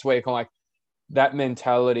 and that's where kind of like that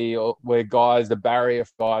mentality, or where guys, the barrier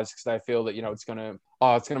for guys, because they feel that, you know, it's gonna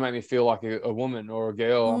make me feel like a woman or a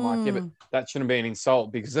girl. I'm like, yeah, but that shouldn't be an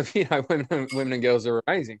insult, because of, you know, women and girls are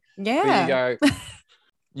amazing. Yeah. But you go,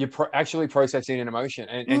 you're actually processing an emotion,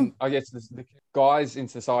 and I guess the guys in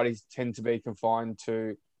society tend to be confined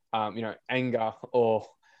to, you know, anger, or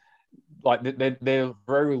like they're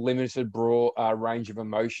very limited, broad range of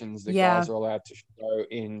emotions that guys are allowed to show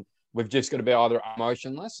in. We've just got to be either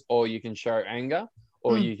emotionless, or you can show anger,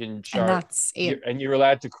 or you can show, and that's it. And you're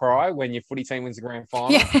allowed to cry when your footy team wins the grand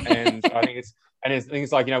final. Yeah. And I think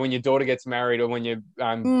it's like, you know, when your daughter gets married, or when your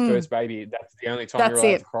first baby, that's the only time you're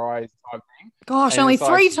allowed to cry, type thing. Gosh, And only it's like,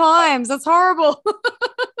 3 times. That's horrible.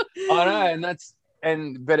 I know, and that's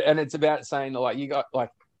and it's about saying that, like, you got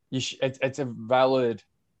like it's a valid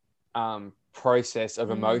process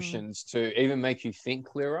of emotions to even make you think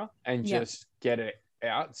clearer and just get it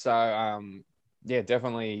out. So yeah,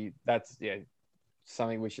 definitely that's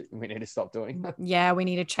something we need to stop doing. Yeah, we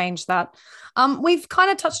need to change that. We've kind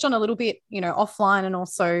of touched on a little bit, you know, offline and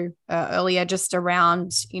also earlier, just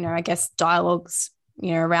around, you know, I guess dialogues,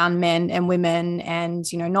 around men and women, and,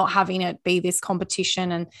 not having it be this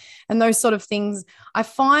competition and those sort of things. I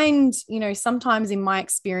find, sometimes in my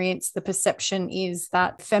experience, the perception is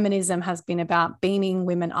that feminism has been about beaming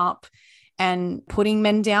women up and putting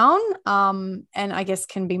men down, and I guess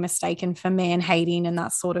can be mistaken for man hating and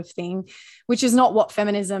that sort of thing, which is not what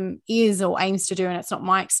feminism is or aims to do. And it's not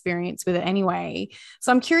my experience with it anyway.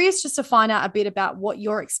 So I'm curious just to find out a bit about what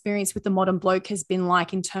your experience with the Modern Bloke has been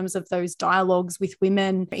like in terms of those dialogues with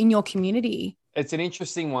women in your community. It's an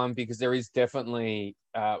interesting one because there is definitely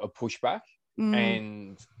a pushback,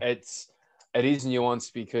 and it is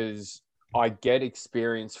nuanced because I get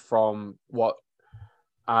experience from what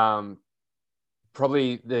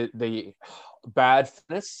probably the bad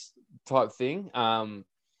fitness type thing,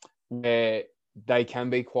 where they can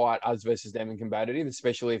be quite us versus them and combative,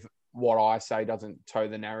 especially if what I say doesn't toe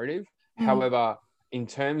the narrative. However, in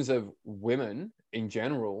terms of women in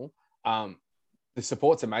general, the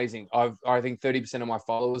support's amazing. I think 30% of my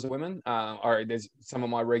followers are women. There's some of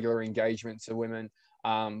my regular engagements are women,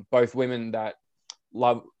 both women that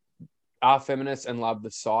are feminists and love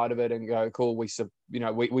the side of it and go, cool, we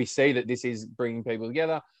see that this is bringing people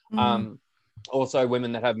together. Also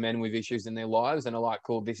women that have men with issues in their lives and are like,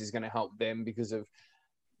 cool, this is going to help them because of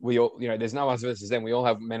we all, there's no us versus them. We all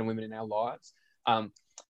have men and women in our lives. And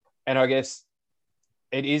I guess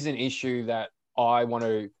it is an issue that I want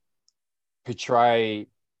to portray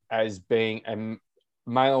as being a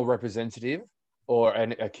male representative or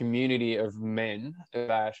a community of men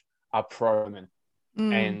that are pro-women.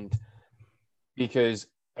 And because,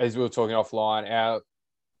 as we were talking offline,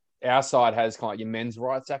 our side has kind of like your men's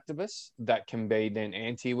rights activists that can be then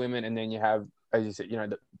anti-women, and then you have, as you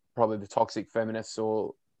said, probably the toxic feminists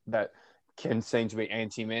or that can seem to be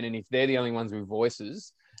anti-men. And if they're the only ones with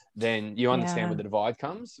voices, then you understand where the divide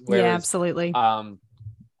comes. Whereas, yeah, absolutely.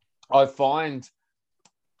 I find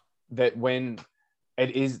that when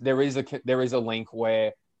there is a link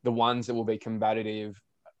where the ones that will be combative,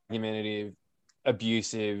 argumentative,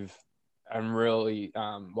 abusive, and really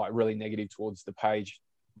really negative towards the page,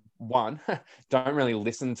 don't really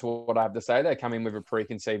listen to what I have to say. They come in with a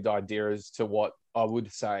preconceived idea as to what I would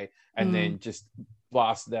say, and then just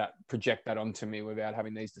project that onto me without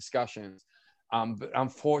having these discussions. But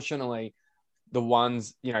unfortunately, the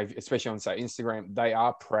ones, especially on, say, Instagram, they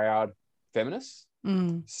are proud feminists.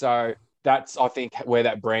 So that's, I think, where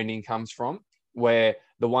that branding comes from, where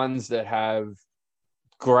the ones that have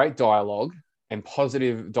great dialogue and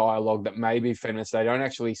positive dialogue that may be feminist, they don't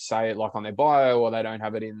actually say it like on their bio, or they don't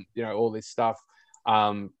have it in, all this stuff,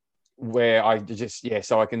 where I just,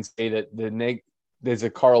 so I can see that there's a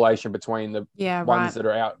correlation between the ones that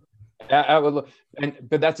are out,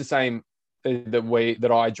 but that's the same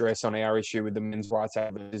that I address on our issue with the men's rights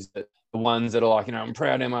activists, that the ones that are like, I'm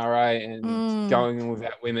proud MRA and going in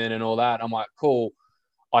without women and all that. I'm like, cool,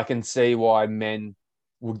 I can see why men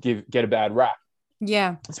would get a bad rap.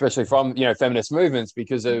 Yeah. Especially from, feminist movements,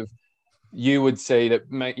 because of, you would see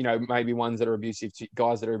that, maybe ones that are abusive to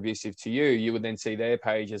guys that are abusive to you, you would then see their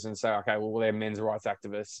pages and say, okay, well, they're men's rights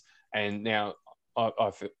activists. And now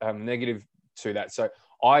I'm negative to that. So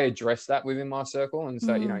I address that within my circle and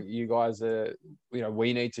say, you guys are,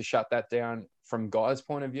 we need to shut that down from guys'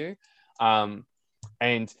 point of view. And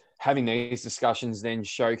having these discussions then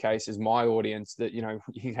showcases my audience that, you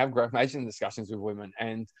can have amazing discussions with women.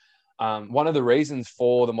 And one of the reasons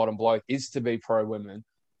for the Modern Bloke is to be pro-women,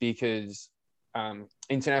 because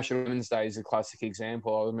International Women's Day is a classic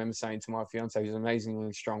example. I remember saying to my fiance, who's an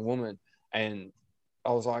amazingly strong woman, and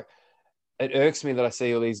I was like, it irks me that I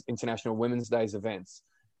see all these International Women's Days events,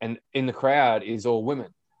 and in the crowd is all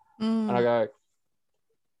women. And I go,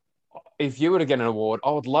 if you were to get an award, I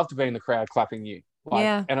would love to be in the crowd clapping you.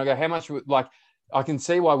 And I go, how much would, I can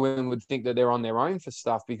see why women would think that they're on their own for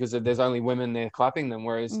stuff, because there's only women there clapping them.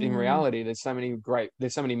 Whereas in reality, there's so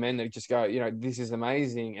many men that just go, this is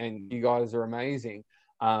amazing and you guys are amazing.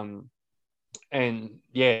 So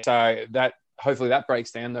that hopefully that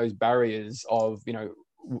breaks down those barriers of, as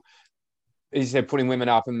you said, putting women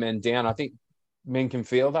up and men down. I think men can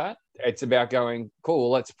feel that. It's about going,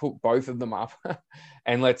 cool, let's put both of them up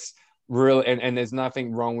and let's really, and there's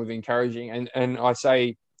nothing wrong with encouraging. And I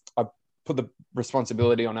say, I put the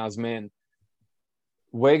responsibility on us men.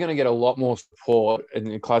 We're going to get a lot more support, and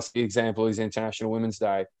the classic example is International Women's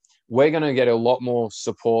Day. We're going to get a lot more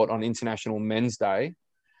support on International Men's Day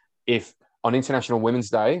if on International Women's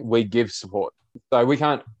Day we give support. So we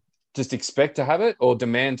can't just expect to have it or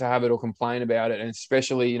demand to have it or complain about it. And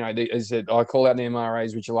especially, as I call out the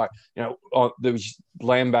MRAs, which are like, there was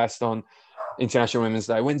lambast on International Women's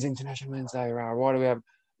Day. When's International Women's Day? Why do we have,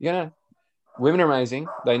 women are amazing.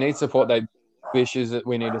 They need support. issues that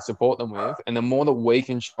we need to support them with, and the more that we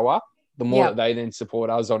can show up, the more that they then support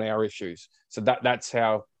us on our issues. So that's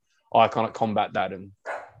how I kind of combat that. And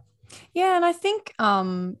yeah, and I think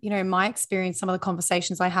my experience, some of the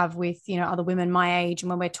conversations I have with other women my age, and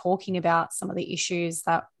when we're talking about some of the issues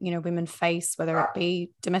that women face, whether it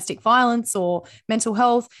be domestic violence or mental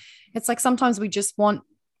health, it's like sometimes we just want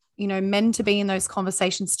men to be in those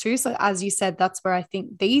conversations too. So as you said, that's where I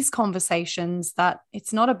think these conversations, that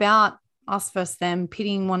it's not about us versus them,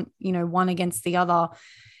 pitting one against the other.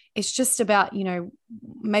 It's just about,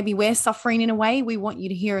 maybe we're suffering in a way. We want you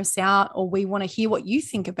to hear us out, or we want to hear what you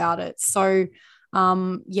think about it. So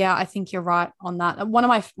I think you're right on that. One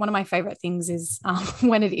of my favorite things is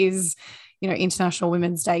when it is, International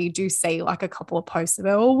Women's Day, you do see like a couple of posts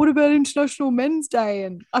about, oh, what about International Men's Day?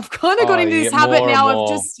 And I've kind of got into this habit now of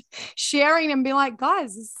just sharing and be like,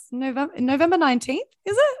 guys, it's November 19th,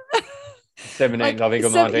 is it? 17th, like, I think,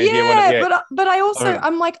 of 19th. Yeah, but I also,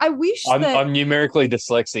 I'm like, I wish I'm numerically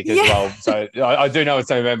dyslexic as well. So I do know it's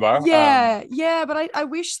November. Yeah, but I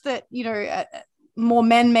wish that, more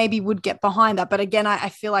men maybe would get behind that. But again, I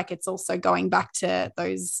feel like it's also going back to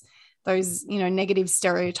those negative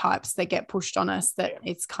stereotypes that get pushed on us that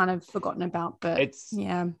it's kind of forgotten about. But it's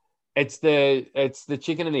the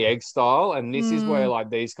chicken and the egg style, and this is where like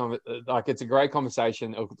these it's a great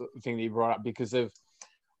conversation thing that you brought up, because of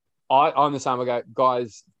I'm the same. I go,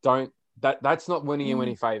 guys, that's not winning you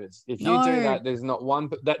any favors. If you do that, there's not one,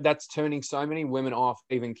 but that's turning so many women off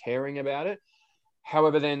even caring about it.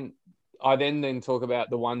 However, then I then talk about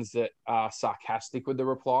the ones that are sarcastic with the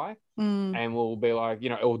reply and will be like,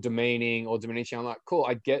 or demeaning or diminishing. I'm like, cool,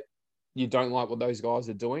 I get you don't like what those guys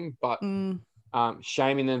are doing, but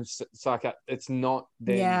shaming them, it's not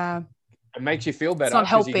them. Yeah. It makes you feel better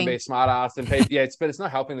because you can be a smart ass and people, but it's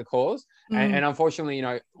not helping the cause. And unfortunately,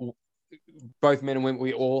 both men and women,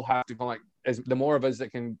 we all have to as the more of us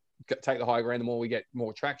that can take the high ground, the more we get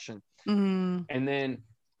more traction.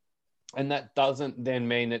 And that doesn't then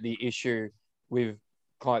mean that the issue with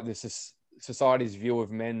this society's view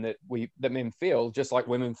of men that men feel, just like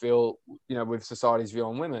women feel, with society's view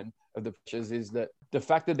on women of the pictures, is that the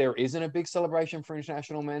fact that there isn't a big celebration for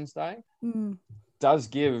International Men's Day does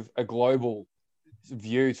give a global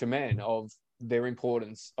view to men of their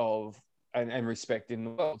importance and respect in the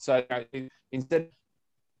world. So instead,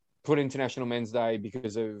 put International Men's Day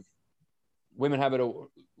because of women have it all.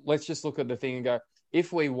 Let's just look at the thing and go,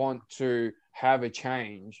 if we want to have a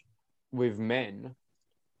change with men,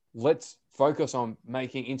 let's focus on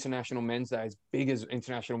making International Men's Day as big as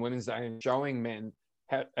International Women's Day, and showing men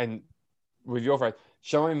how, and with your phrase,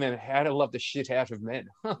 showing men how to love the shit out of men.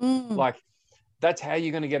 Like, that's how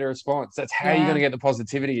you're going to get a response. That's how you're going to get the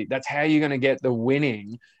positivity. That's how you're going to get the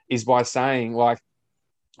winning, is by saying, like,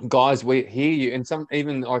 guys, we hear you. And some,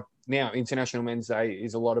 even like now, International Men's Day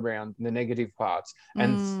is a lot around the negative parts.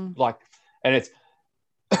 And and it's,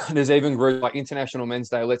 there's even groups like International Men's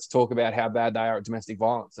Day, let's talk about how bad they are at domestic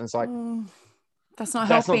violence. And it's like, that's not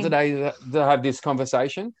the day to have this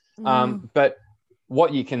conversation. But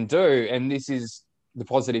what you can do, and this is the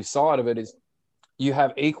positive side of it, is you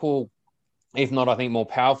have equal, if not, I think, more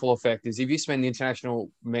powerful effect, is if you spend the International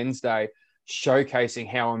Men's Day showcasing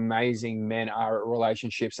how amazing men are at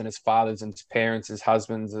relationships and as fathers and as parents, as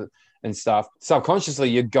husbands and stuff, subconsciously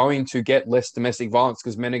you're going to get less domestic violence,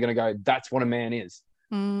 because men are going to go, that's what a man is.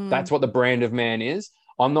 That's what the brand of man is.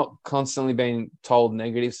 I'm not constantly being told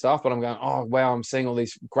negative stuff, but I'm going, oh, wow, I'm seeing all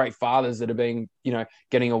these great fathers that are being,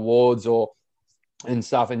 getting awards and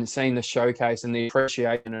stuff, and seeing the showcase and the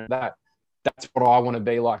appreciation of that. That's what I want to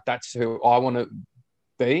be like. That's who I want to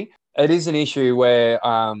be. It is an issue where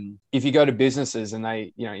if you go to businesses and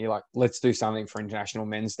they, you're like, let's do something for International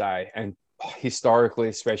Men's Day. And historically,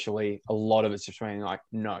 especially, a lot of it's just being like,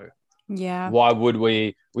 no. Yeah. Why would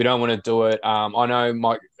we? We don't want to do it. I know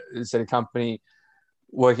Mike is at a company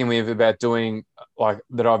working with about doing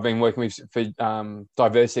that I've been working with for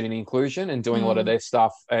diversity and inclusion, and doing a lot of their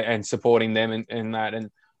stuff and supporting them in that. And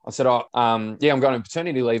I said, I'm going on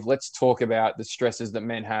paternity leave. Let's talk about the stresses that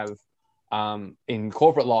men have in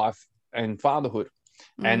corporate life and fatherhood.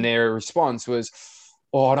 And their response was,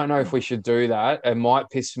 I don't know if we should do that. It might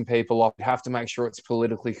piss some people off. We have to make sure it's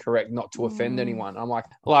politically correct not to offend anyone. I'm like,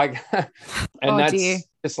 and that's dear.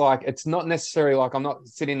 Just like, it's not necessarily like I'm not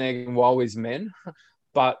sitting there going, woe is men,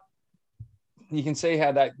 but you can see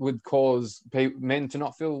how that would cause men to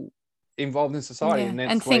not feel involved in society,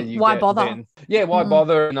 and think, why bother? Why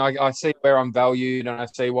bother? And I see where I'm valued, and I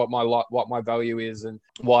see what my value is, and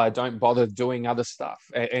why I don't bother doing other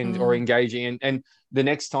stuff or engaging. And the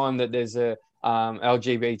next time that there's a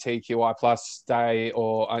LGBTQI plus day,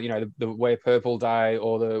 or the Wear Purple Day,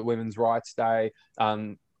 or the Women's Rights Day,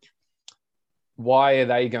 why are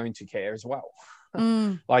they going to care as well?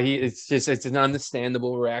 Like, it's an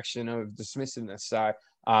understandable reaction of dismissiveness. So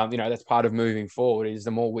that's part of moving forward, is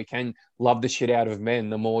the more we can love the shit out of men,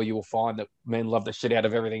 the more you will find that men love the shit out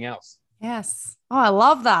of everything else. Yes. Oh, I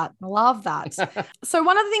love that. I love that. So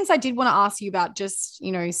one of the things I did want to ask you about, just,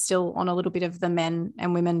 still on a little bit of the men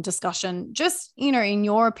and women discussion, just, in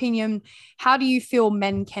your opinion, how do you feel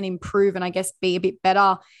men can improve and I guess be a bit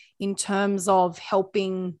better in terms of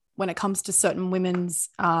helping when it comes to certain women's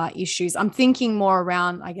issues? I'm thinking more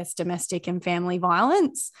around, I guess, domestic and family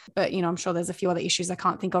violence, but, I'm sure there's a few other issues I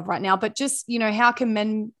can't think of right now, but just, how can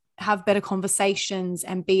men have better conversations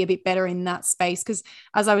and be a bit better in that space? Because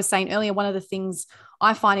as I was saying earlier, one of the things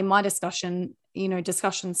I find in my discussion,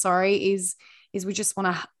 is we just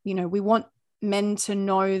want to, we want men to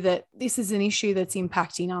know that this is an issue that's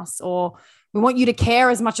impacting us, or we want you to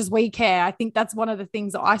care as much as we care. I think that's one of the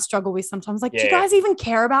things that I struggle with sometimes. Like, do you guys even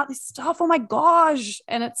care about this stuff? Oh my gosh.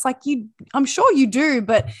 And it's like, I'm sure you do,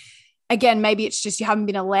 but again, maybe it's just you haven't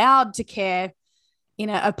been allowed to care in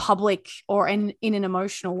a public or in an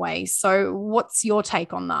emotional way. So what's your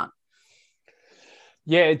take on that?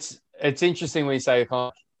 Yeah, it's interesting when you say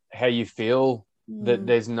how you feel that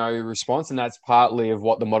there's no response. And that's partly of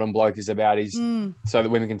what the modern bloke is about, is so that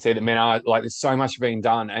women can see that men are, like, there's so much being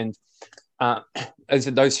done. And as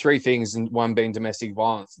those three things, and one being domestic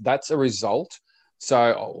violence, that's a result.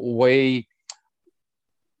 So we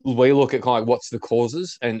look at kind of like what's the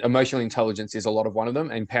causes, and emotional intelligence is a lot of one of them,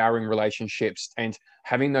 empowering relationships and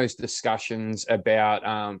having those discussions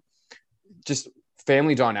about just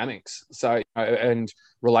family dynamics, so and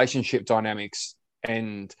relationship dynamics,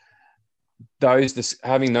 and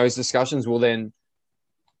having those discussions will then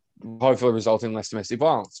hopefully result in less domestic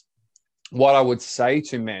violence. What I would say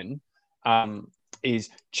to men is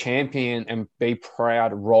champion and be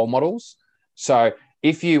proud role models. So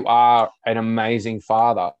if you are an amazing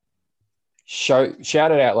father, shout it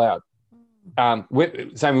out loud.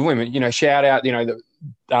 Same with women, shout out,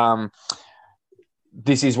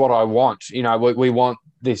 this is what I want. We want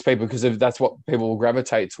these people, because that's what people will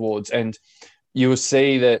gravitate towards. And you will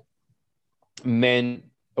see that men,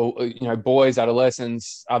 boys,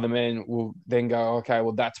 adolescents, other men will then go, okay,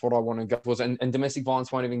 well, that's what I want to go towards. And domestic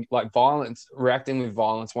violence won't even, like, violence, reacting with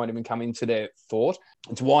violence won't even come into their thought.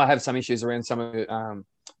 It's why I have some issues around some of the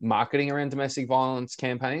marketing around domestic violence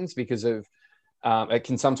campaigns, because of it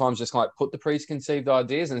can sometimes just kind of put the preconceived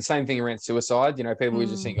ideas. And the same thing around suicide. People will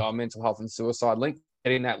just think, mental health and suicide link,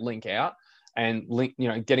 getting that link out, and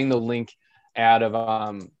getting the link out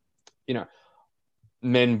of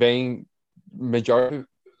men being majority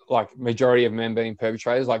of men being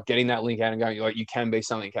perpetrators, like getting that link out and going, like, you can be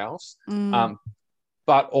something else.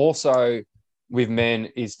 But also with men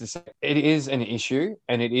is to say it is an issue,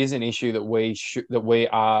 and it is an issue that we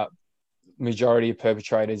are majority of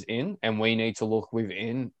perpetrators in, and we need to look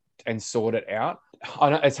within and sort it out. I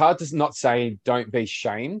know it's hard to not say don't be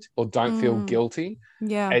shamed or don't feel guilty.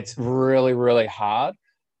 Yeah, it's really, really hard,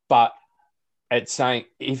 but it's saying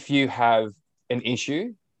if you have an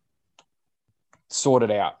issue, sort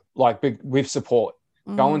it out, like, with support.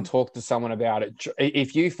 Go and talk to someone about it.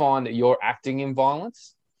 If you find that you're acting in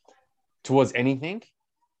violence towards anything,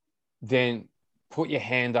 then put your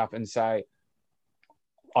hand up and say,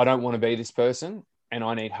 I don't want to be this person, and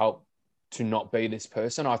I need help to not be this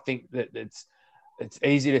person. I think that it's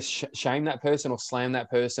easy to shame that person, or slam that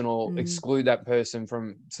person, or exclude that person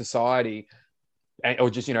from society, or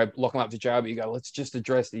just, lock them up to jail. But you go, let's just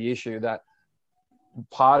address the issue. That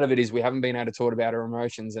part of it is we haven't been able to talk about our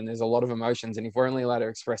emotions, and there's a lot of emotions. And if we're only allowed to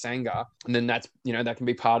express anger, and then that's, that can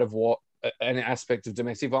be part of what an aspect of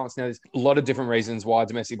domestic violence. Now, there's a lot of different reasons why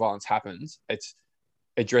domestic violence happens. It's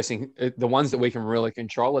addressing the ones that we can really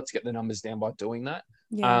control. Let's get the numbers down by doing that.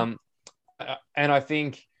 Yeah. And I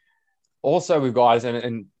think also with guys,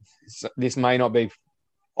 and this may not be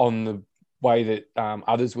on the way that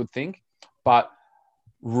others would think, but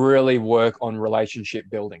really work on relationship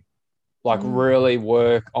building. Like, really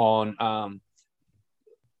work on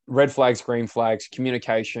red flags, green flags,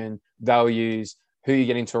 communication, values, who you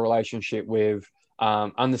get into a relationship with,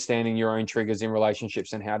 understanding your own triggers in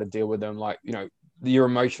relationships and how to deal with them. Like, your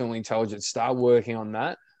emotional intelligence, start working on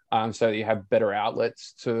that, so that you have better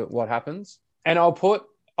outlets to what happens. And I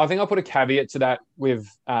think I'll put a caveat to that with,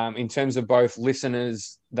 in terms of both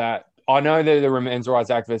listeners, that I know that the men's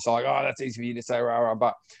rights activists are like, oh, that's easy for you to say, rah, rah.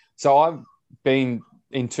 But so I've been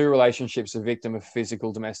in 2 relationships, a victim of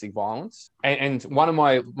physical domestic violence. And one of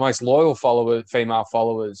my most loyal female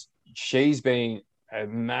followers, she's been a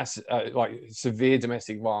massive, like severe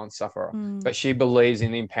domestic violence sufferer, Mm. but she believes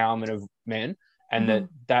in the empowerment of men, and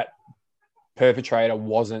that perpetrator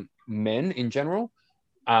wasn't men in general.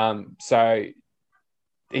 So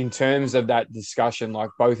in terms of that discussion, like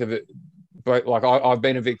both of it, like I've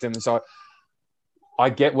been a victim, so I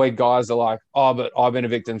get where guys are like, oh, but I've been a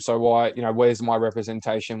victim, so why, where's my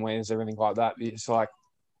representation? Where's everything like that? It's like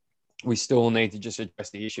we still need to just address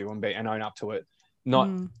the issue and own up to it. Not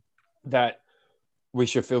that we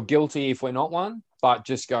should feel guilty if we're not one, but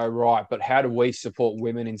just go, right, but how do we support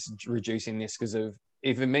women in reducing this? Because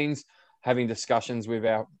if it means having discussions with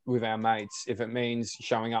our mates, if it means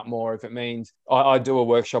showing up more, if it means I do a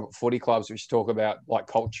workshop at footy clubs which talk about like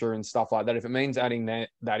culture and stuff like that, if it means adding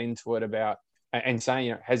that into it about and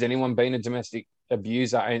saying, has anyone been a domestic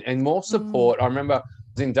abuser, and more support. I remember I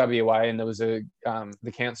was in WA and there was the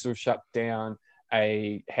council shut down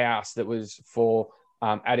a house that was for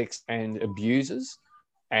addicts and abusers.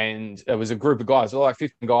 And it was a group of guys, like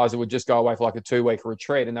 15 guys that would just go away for like a 2-week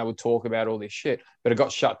retreat, and they would talk about all this shit, but it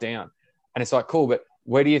got shut down. And it's like, cool, but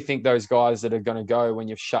where do you think those guys that are going to go when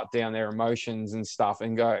you've shut down their emotions and stuff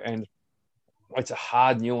and go? And it's a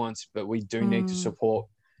hard nuance, but we do need to support,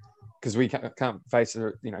 because we can't face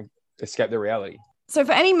escape the reality. So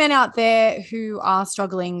for any men out there who are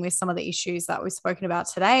struggling with some of the issues that we've spoken about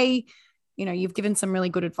today, you've given some really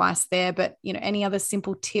good advice there, but, any other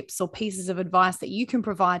simple tips or pieces of advice that you can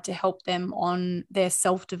provide to help them on their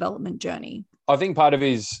self-development journey? I think part of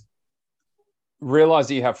it is realize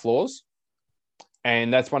that you have flaws,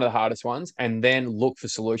 and that's one of the hardest ones, and then look for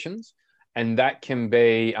solutions. And that can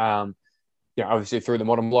be, obviously through the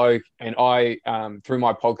Modern Bloke, and through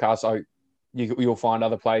my podcast, you'll find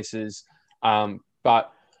other places.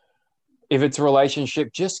 But if it's a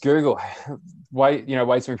relationship, just Google ways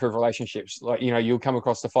to improve relationships. Like, you'll come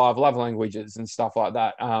across the 5 love languages and stuff like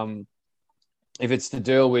that. If it's to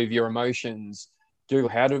deal with your emotions, Google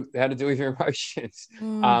how to deal with your emotions.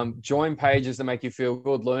 Join pages that make you feel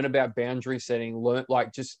good. Learn about boundary setting.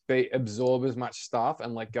 Absorb as much stuff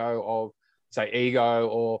and let go of, say, ego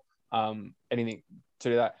or anything to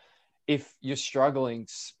do that. If you're struggling,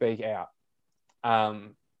 speak out.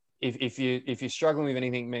 If you're struggling with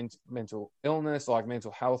anything mental illness, like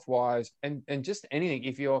mental health wise, and just anything,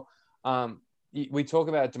 if you're we talk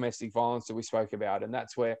about domestic violence that we spoke about, and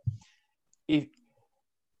that's where if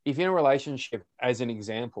in a relationship, as an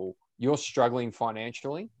example, you're struggling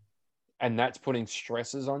financially and that's putting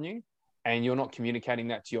stresses on you, and you're not communicating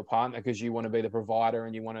that to your partner because you want to be the provider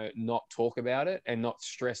and you want to not talk about it and not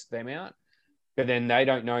stress them out, but then they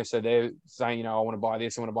don't know. So they're saying, I want to buy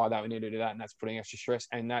this, I want to buy that, we need to do that. And that's putting extra stress.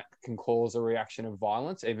 And that can cause a reaction of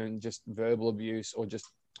violence, even just verbal abuse, or just,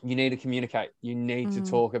 you need to communicate. You need to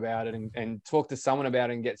talk about it and talk to someone about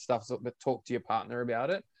it and get stuff, but talk to your partner about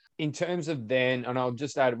it. In terms of then, and I'll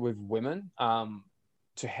just add with women,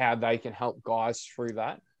 to how they can help guys through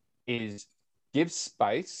that, is give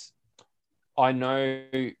space. I know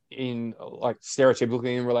in like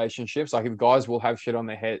stereotypically in relationships, like if guys will have shit on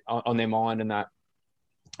their head, on their mind and that,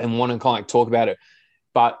 and want to kind of like talk about it,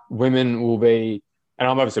 but women will be, and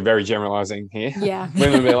I'm obviously very generalizing here. Yeah.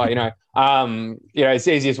 Women will be like, it's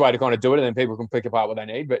the easiest way to kind of do it, and then people can pick apart what they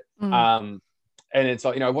need. But, and it's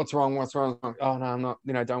like, what's wrong? Oh no, I'm not,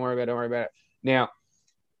 don't worry about it. Now,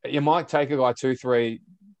 you might take a guy 2-3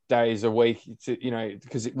 days a week to,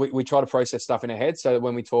 because we try to process stuff in our head so that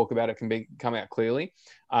when we talk about it can come out clearly.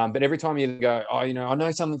 But every time you go, I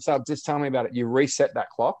know something's up, just tell me about it, you reset that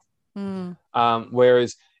clock.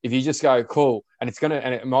 Whereas if you just go, cool, and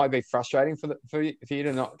it might be frustrating for you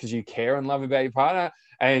to not, because you care and love about your partner,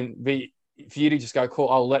 and for you to just go, cool,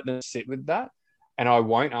 I'll let them sit with that and I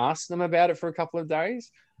won't ask them about it for a couple of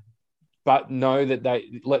days, but know that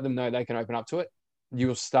let them know they can open up to it. You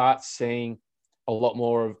will start seeing a lot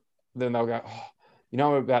more of them. They'll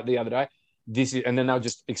go, about the other day, and then they'll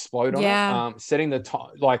just explode on it. Setting the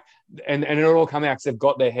time, and it'll all come out because they've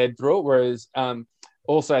got their head through it. Whereas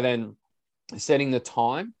also then setting the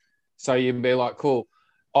time, so you can be like, cool.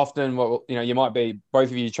 Often, you might be both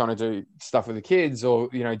of you trying to do stuff with the kids, or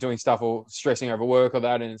doing stuff, or stressing over work or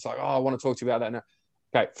that, and it's like, I want to talk to you about that now.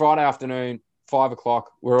 Okay, Friday afternoon, 5:00,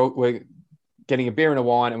 we're getting a beer and a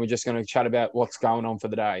wine, and we're just going to chat about what's going on for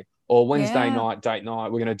the day. Or Wednesday night, date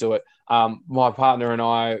night, we're going to do it. My partner and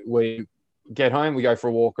I, we get home, we go for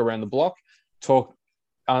a walk around the block, talk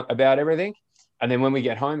about everything. And then when we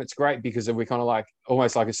get home, it's great because we kind of like,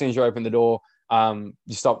 almost like as soon as you open the door,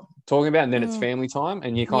 you stop talking about it, and then it's family time,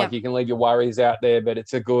 and you kind of, you can leave your worries out there, but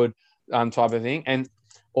it's a good type of thing. And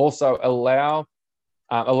also allow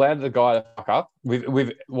the guy to fuck up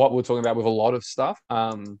with what we're talking about with a lot of stuff.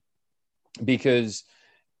 Because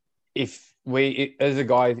if as a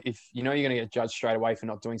guy, if you know you're going to get judged straight away for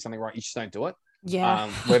not doing something right, you just don't do it. Yeah.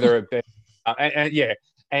 Whether it be,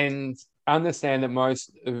 and understand that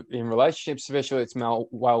most in relationships, especially it's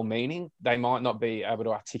well-meaning, they might not be able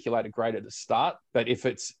to articulate it great at the start. But if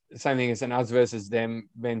it's the same thing as an us versus them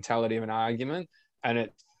mentality of an argument, and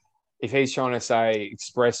if he's trying to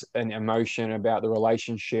express an emotion about the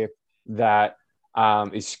relationship that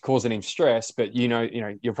is causing him stress, but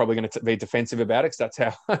you're probably going to be defensive about it because that's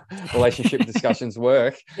how relationship discussions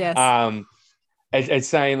work. Yes. It's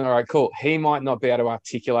saying, all right, cool. He might not be able to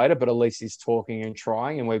articulate it, but at least he's talking and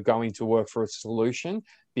trying, and we're going to work for a solution.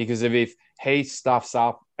 Because if he stuffs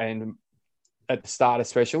up, and at the start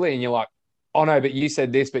especially, and you're like, oh no, but you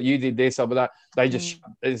said this, but you did this, or that, they just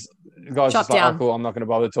guys Shut just like, down. oh cool, I'm not going to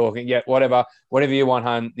bother talking. Yeah, whatever you want,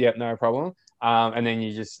 hun. Yep, no problem. And then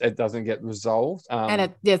it doesn't get resolved.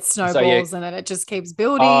 And it snowballs, and then it just keeps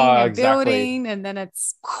building and building, and then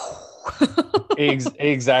it's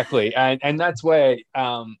exactly. And that's where,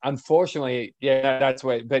 unfortunately, that's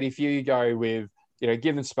where. But if you go with,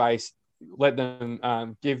 give them space, let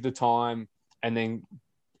them give the time, and then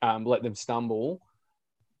let them stumble,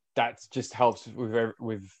 that just helps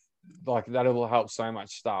with like that'll help so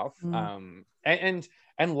much stuff.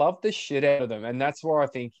 And love the shit out of them. And that's where I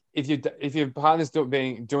think if your partner's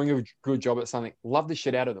doing a good job at something, love the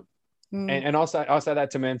shit out of them. And I'll say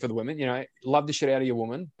that to men for the women, love the shit out of your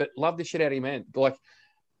woman, but love the shit out of your man. Like,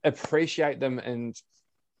 appreciate them. And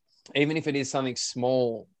even if it is something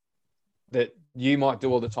small that you might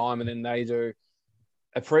do all the time and then they do,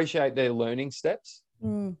 appreciate their learning steps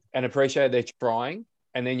and appreciate their trying.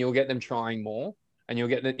 And then you'll get them trying more, and you'll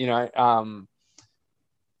get that,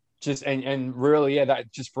 just and really,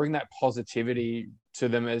 that just bring that positivity to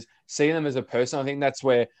them, as see them as a person. I think that's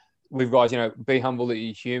where we've guys, be humble that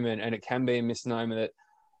you're human. And it can be a misnomer that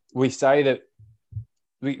we say that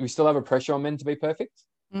we still have a pressure on men to be perfect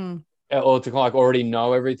or to like already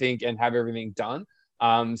know everything and have everything done.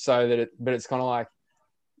 But it's kind of like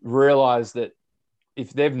realize that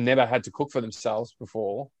if they've never had to cook for themselves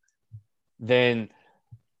before, then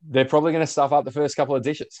they're probably going to stuff up the first couple of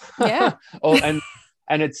dishes. Yeah.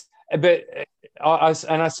 But I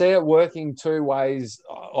see it working two ways.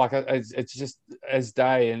 Like it's just as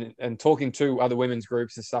day and talking to other women's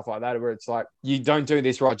groups and stuff like that, where it's like, you don't do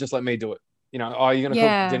this right, just let me do it. You're going to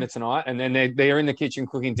cook dinner tonight, and then they're in the kitchen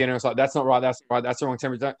cooking dinner. It's like, that's not right. That's right. That's the wrong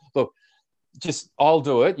temperature. Look, I'll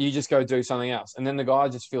do it. You just go do something else. And then the guy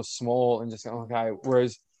just feels small and just go, okay.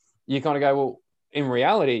 Whereas you kind of go, well, in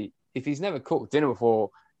reality, if he's never cooked dinner before,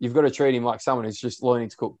 you've got to treat him like someone who's just learning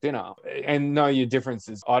to cook dinner and know your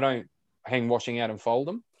differences. I don't hang washing out and fold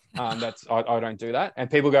them. I don't do that. And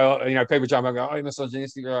people go, people jump up and go, oh, you're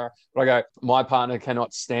misogynistic. But I go, my partner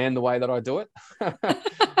cannot stand the way that I do it.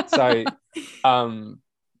 So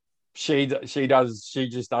she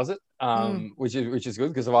just does it, which is good,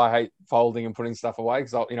 because if I hate folding and putting stuff away,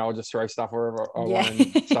 because I'll just throw stuff wherever I want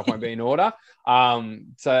and stuff won't be in order. So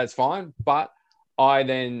that's fine. But I've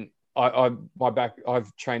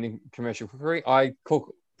trained in commercial cookery. I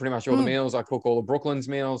cook pretty much all the meals. I cook all of Brooklyn's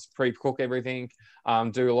meals, pre-cook everything,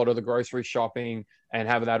 do a lot of the grocery shopping and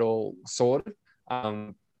have that all sorted.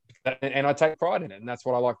 And I take pride in it. And that's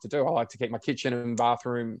what I like to do. I like to keep my kitchen and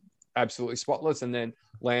bathroom absolutely spotless, and then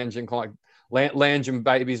lounge and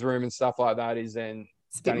baby's room and stuff like that is then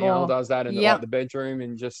Danielle does that, and like the bedroom,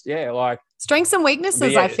 and just strengths and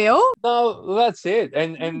weaknesses. I feel no, that's it.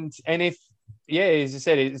 And if as you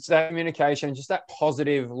said, it's that communication, just that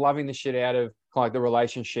positive, loving the shit out of like the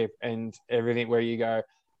relationship and everything, where you go,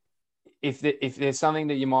 if there's something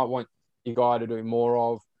that you might want your guy to do more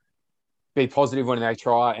of, be positive when they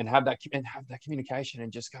try, and have that communication,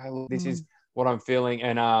 and just go, look, this is what I'm feeling.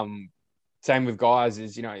 And same with guys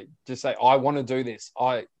is, just say, I want to do this.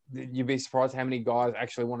 You'd be surprised how many guys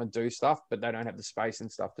actually want to do stuff, but they don't have the space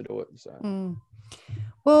and stuff to do it. So,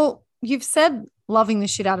 well, you've said loving the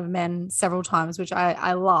shit out of men several times, which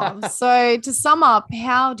I love. So to sum up,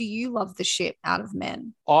 how do you love the shit out of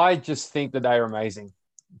men? I just think that they are amazing,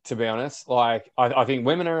 to be honest. Like, I think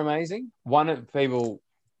women are amazing. One of the people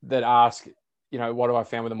that ask, what have I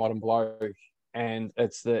found with a modern bloke? And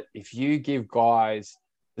it's that if you give guys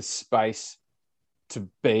the space to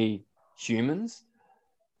be humans,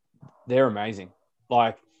 they're amazing.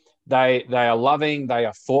 Like, they are loving, they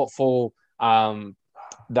are thoughtful,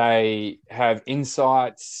 they have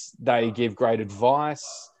insights, they give great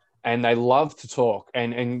advice, and they love to talk.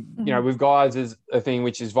 And with guys is a thing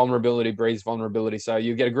which is vulnerability breeds vulnerability. So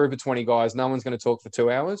you get a group of 20 guys, no one's going to talk for 2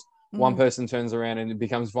 hours. One person turns around and it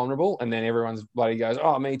becomes vulnerable, and then everyone's bloody goes,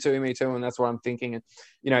 oh, me too, and that's what I'm thinking. And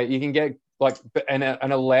you can get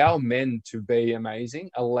and allow men to be amazing,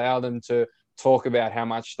 allow them to talk about how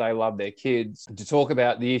much they love their kids, to talk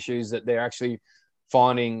about the issues that they're actually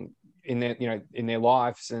finding in their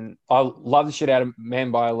lives. And I love the shit out of men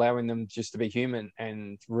by allowing them just to be human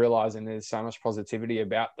and realizing there's so much positivity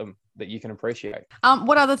about them that you can appreciate.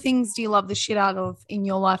 What other things do you love the shit out of in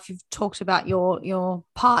your life? You've talked about your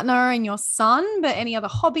partner and your son, but any other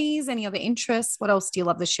hobbies, any other interests? What else do you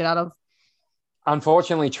love the shit out of?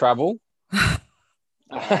 Unfortunately, travel.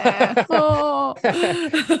 Yeah. Oh.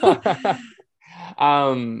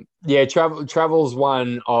 Travel's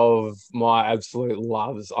one of my absolute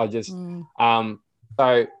loves. I just so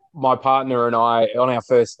my partner and I, on our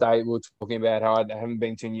first date, we were talking about how I haven't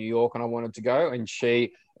been to New York and I wanted to go, and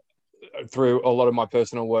she, through a lot of my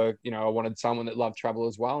personal work, I wanted someone that loved travel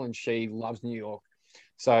as well, and she loves New York.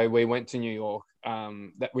 So we went to New York.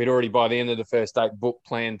 That we'd already, by the end of the first date,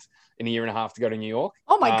 planned in a year and a half to go to New York.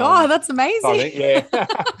 Oh my God, that's amazing. Yeah.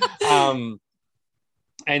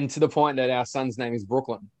 And to the point that our son's name is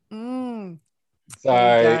Brooklyn. So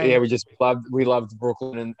yeah, we loved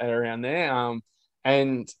Brooklyn and around there.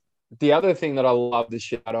 And the other thing that I love the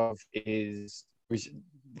shit out of is, which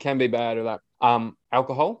can be bad, or that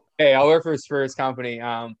alcohol. Yeah, I work for a spirits company,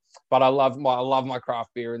 but I love my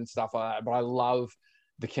craft beer and stuff like that. But I love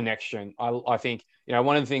the connection. I think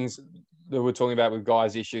one of the things that we're talking about with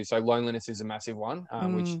guys' issues. So loneliness is a massive one,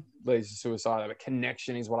 which leads to suicide. But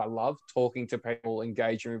connection is what I love. Talking to people,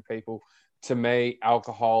 engaging with people. To me,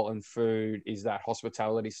 alcohol and food is that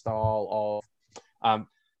hospitality style of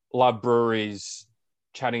love breweries,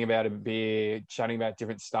 chatting about a beer, chatting about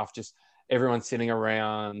different stuff, just everyone sitting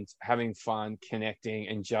around, having fun, connecting,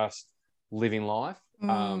 and just living life.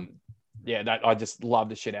 That I just love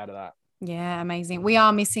the shit out of that. Yeah, amazing. We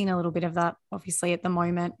are missing a little bit of that, obviously, at the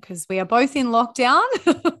moment because we are both in lockdown.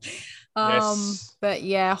 Yes. But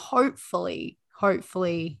yeah, hopefully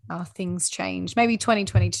things change. Maybe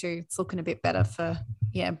 2022, it's looking a bit better for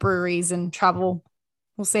breweries and travel.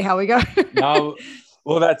 We'll see how we go. No,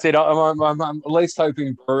 well, that's it. I'm at least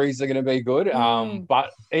hoping breweries are going to be good.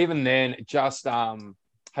 But even then, just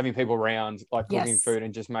having people around, like cooking food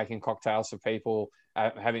and just making cocktails for people,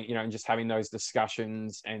 having just having those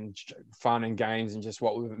discussions and fun and games and just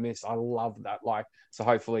what we've missed. I love that. So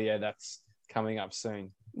hopefully, that's coming up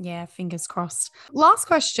soon. Yeah, fingers crossed. Last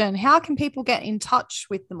question: how can people get in touch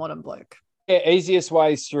with the Modern Bloke? Yeah, easiest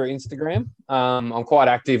way is through Instagram. I'm quite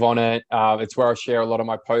active on it. It's where I share a lot of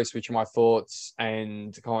my posts, which are my thoughts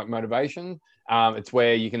and kind of motivation. It's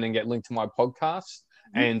where you can then get linked to my podcast.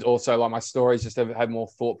 And also, like, my stories just have more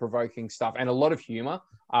thought-provoking stuff and a lot of humor.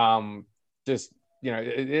 It's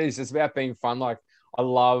about being fun. Like, I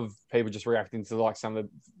love people just reacting to like some of the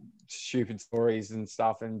stupid stories and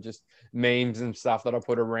stuff and just memes and stuff that I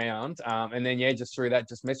put around. And then just through that,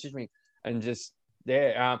 just message me and just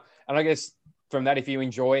and I guess from that, if you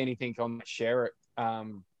enjoy anything on that, share it.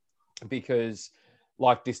 Because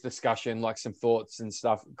like this discussion, like some thoughts and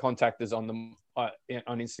stuff, contact us on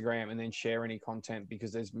Instagram and then share any content,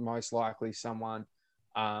 because there's most likely someone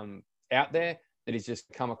out there that has just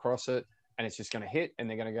come across it and it's just going to hit and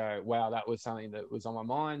they're going to go, wow, that was something that was on my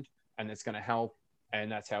mind and it's going to help.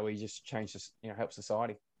 And that's how we just change this, help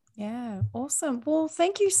society. Yeah, awesome. Well,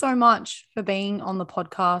 thank you so much for being on the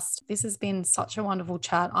podcast. This has been such a wonderful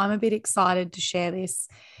chat. I'm a bit excited to share this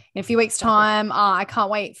in a few weeks' time. I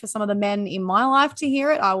can't wait for some of the men in my life to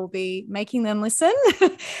hear it. I will be making them listen.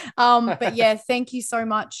 But yeah, thank you so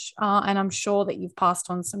much. And I'm sure that you've passed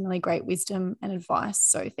on some really great wisdom and advice.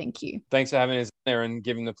 So thank you. Thanks for having us there and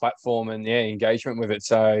giving the platform and engagement with it.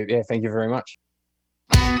 So thank you very much.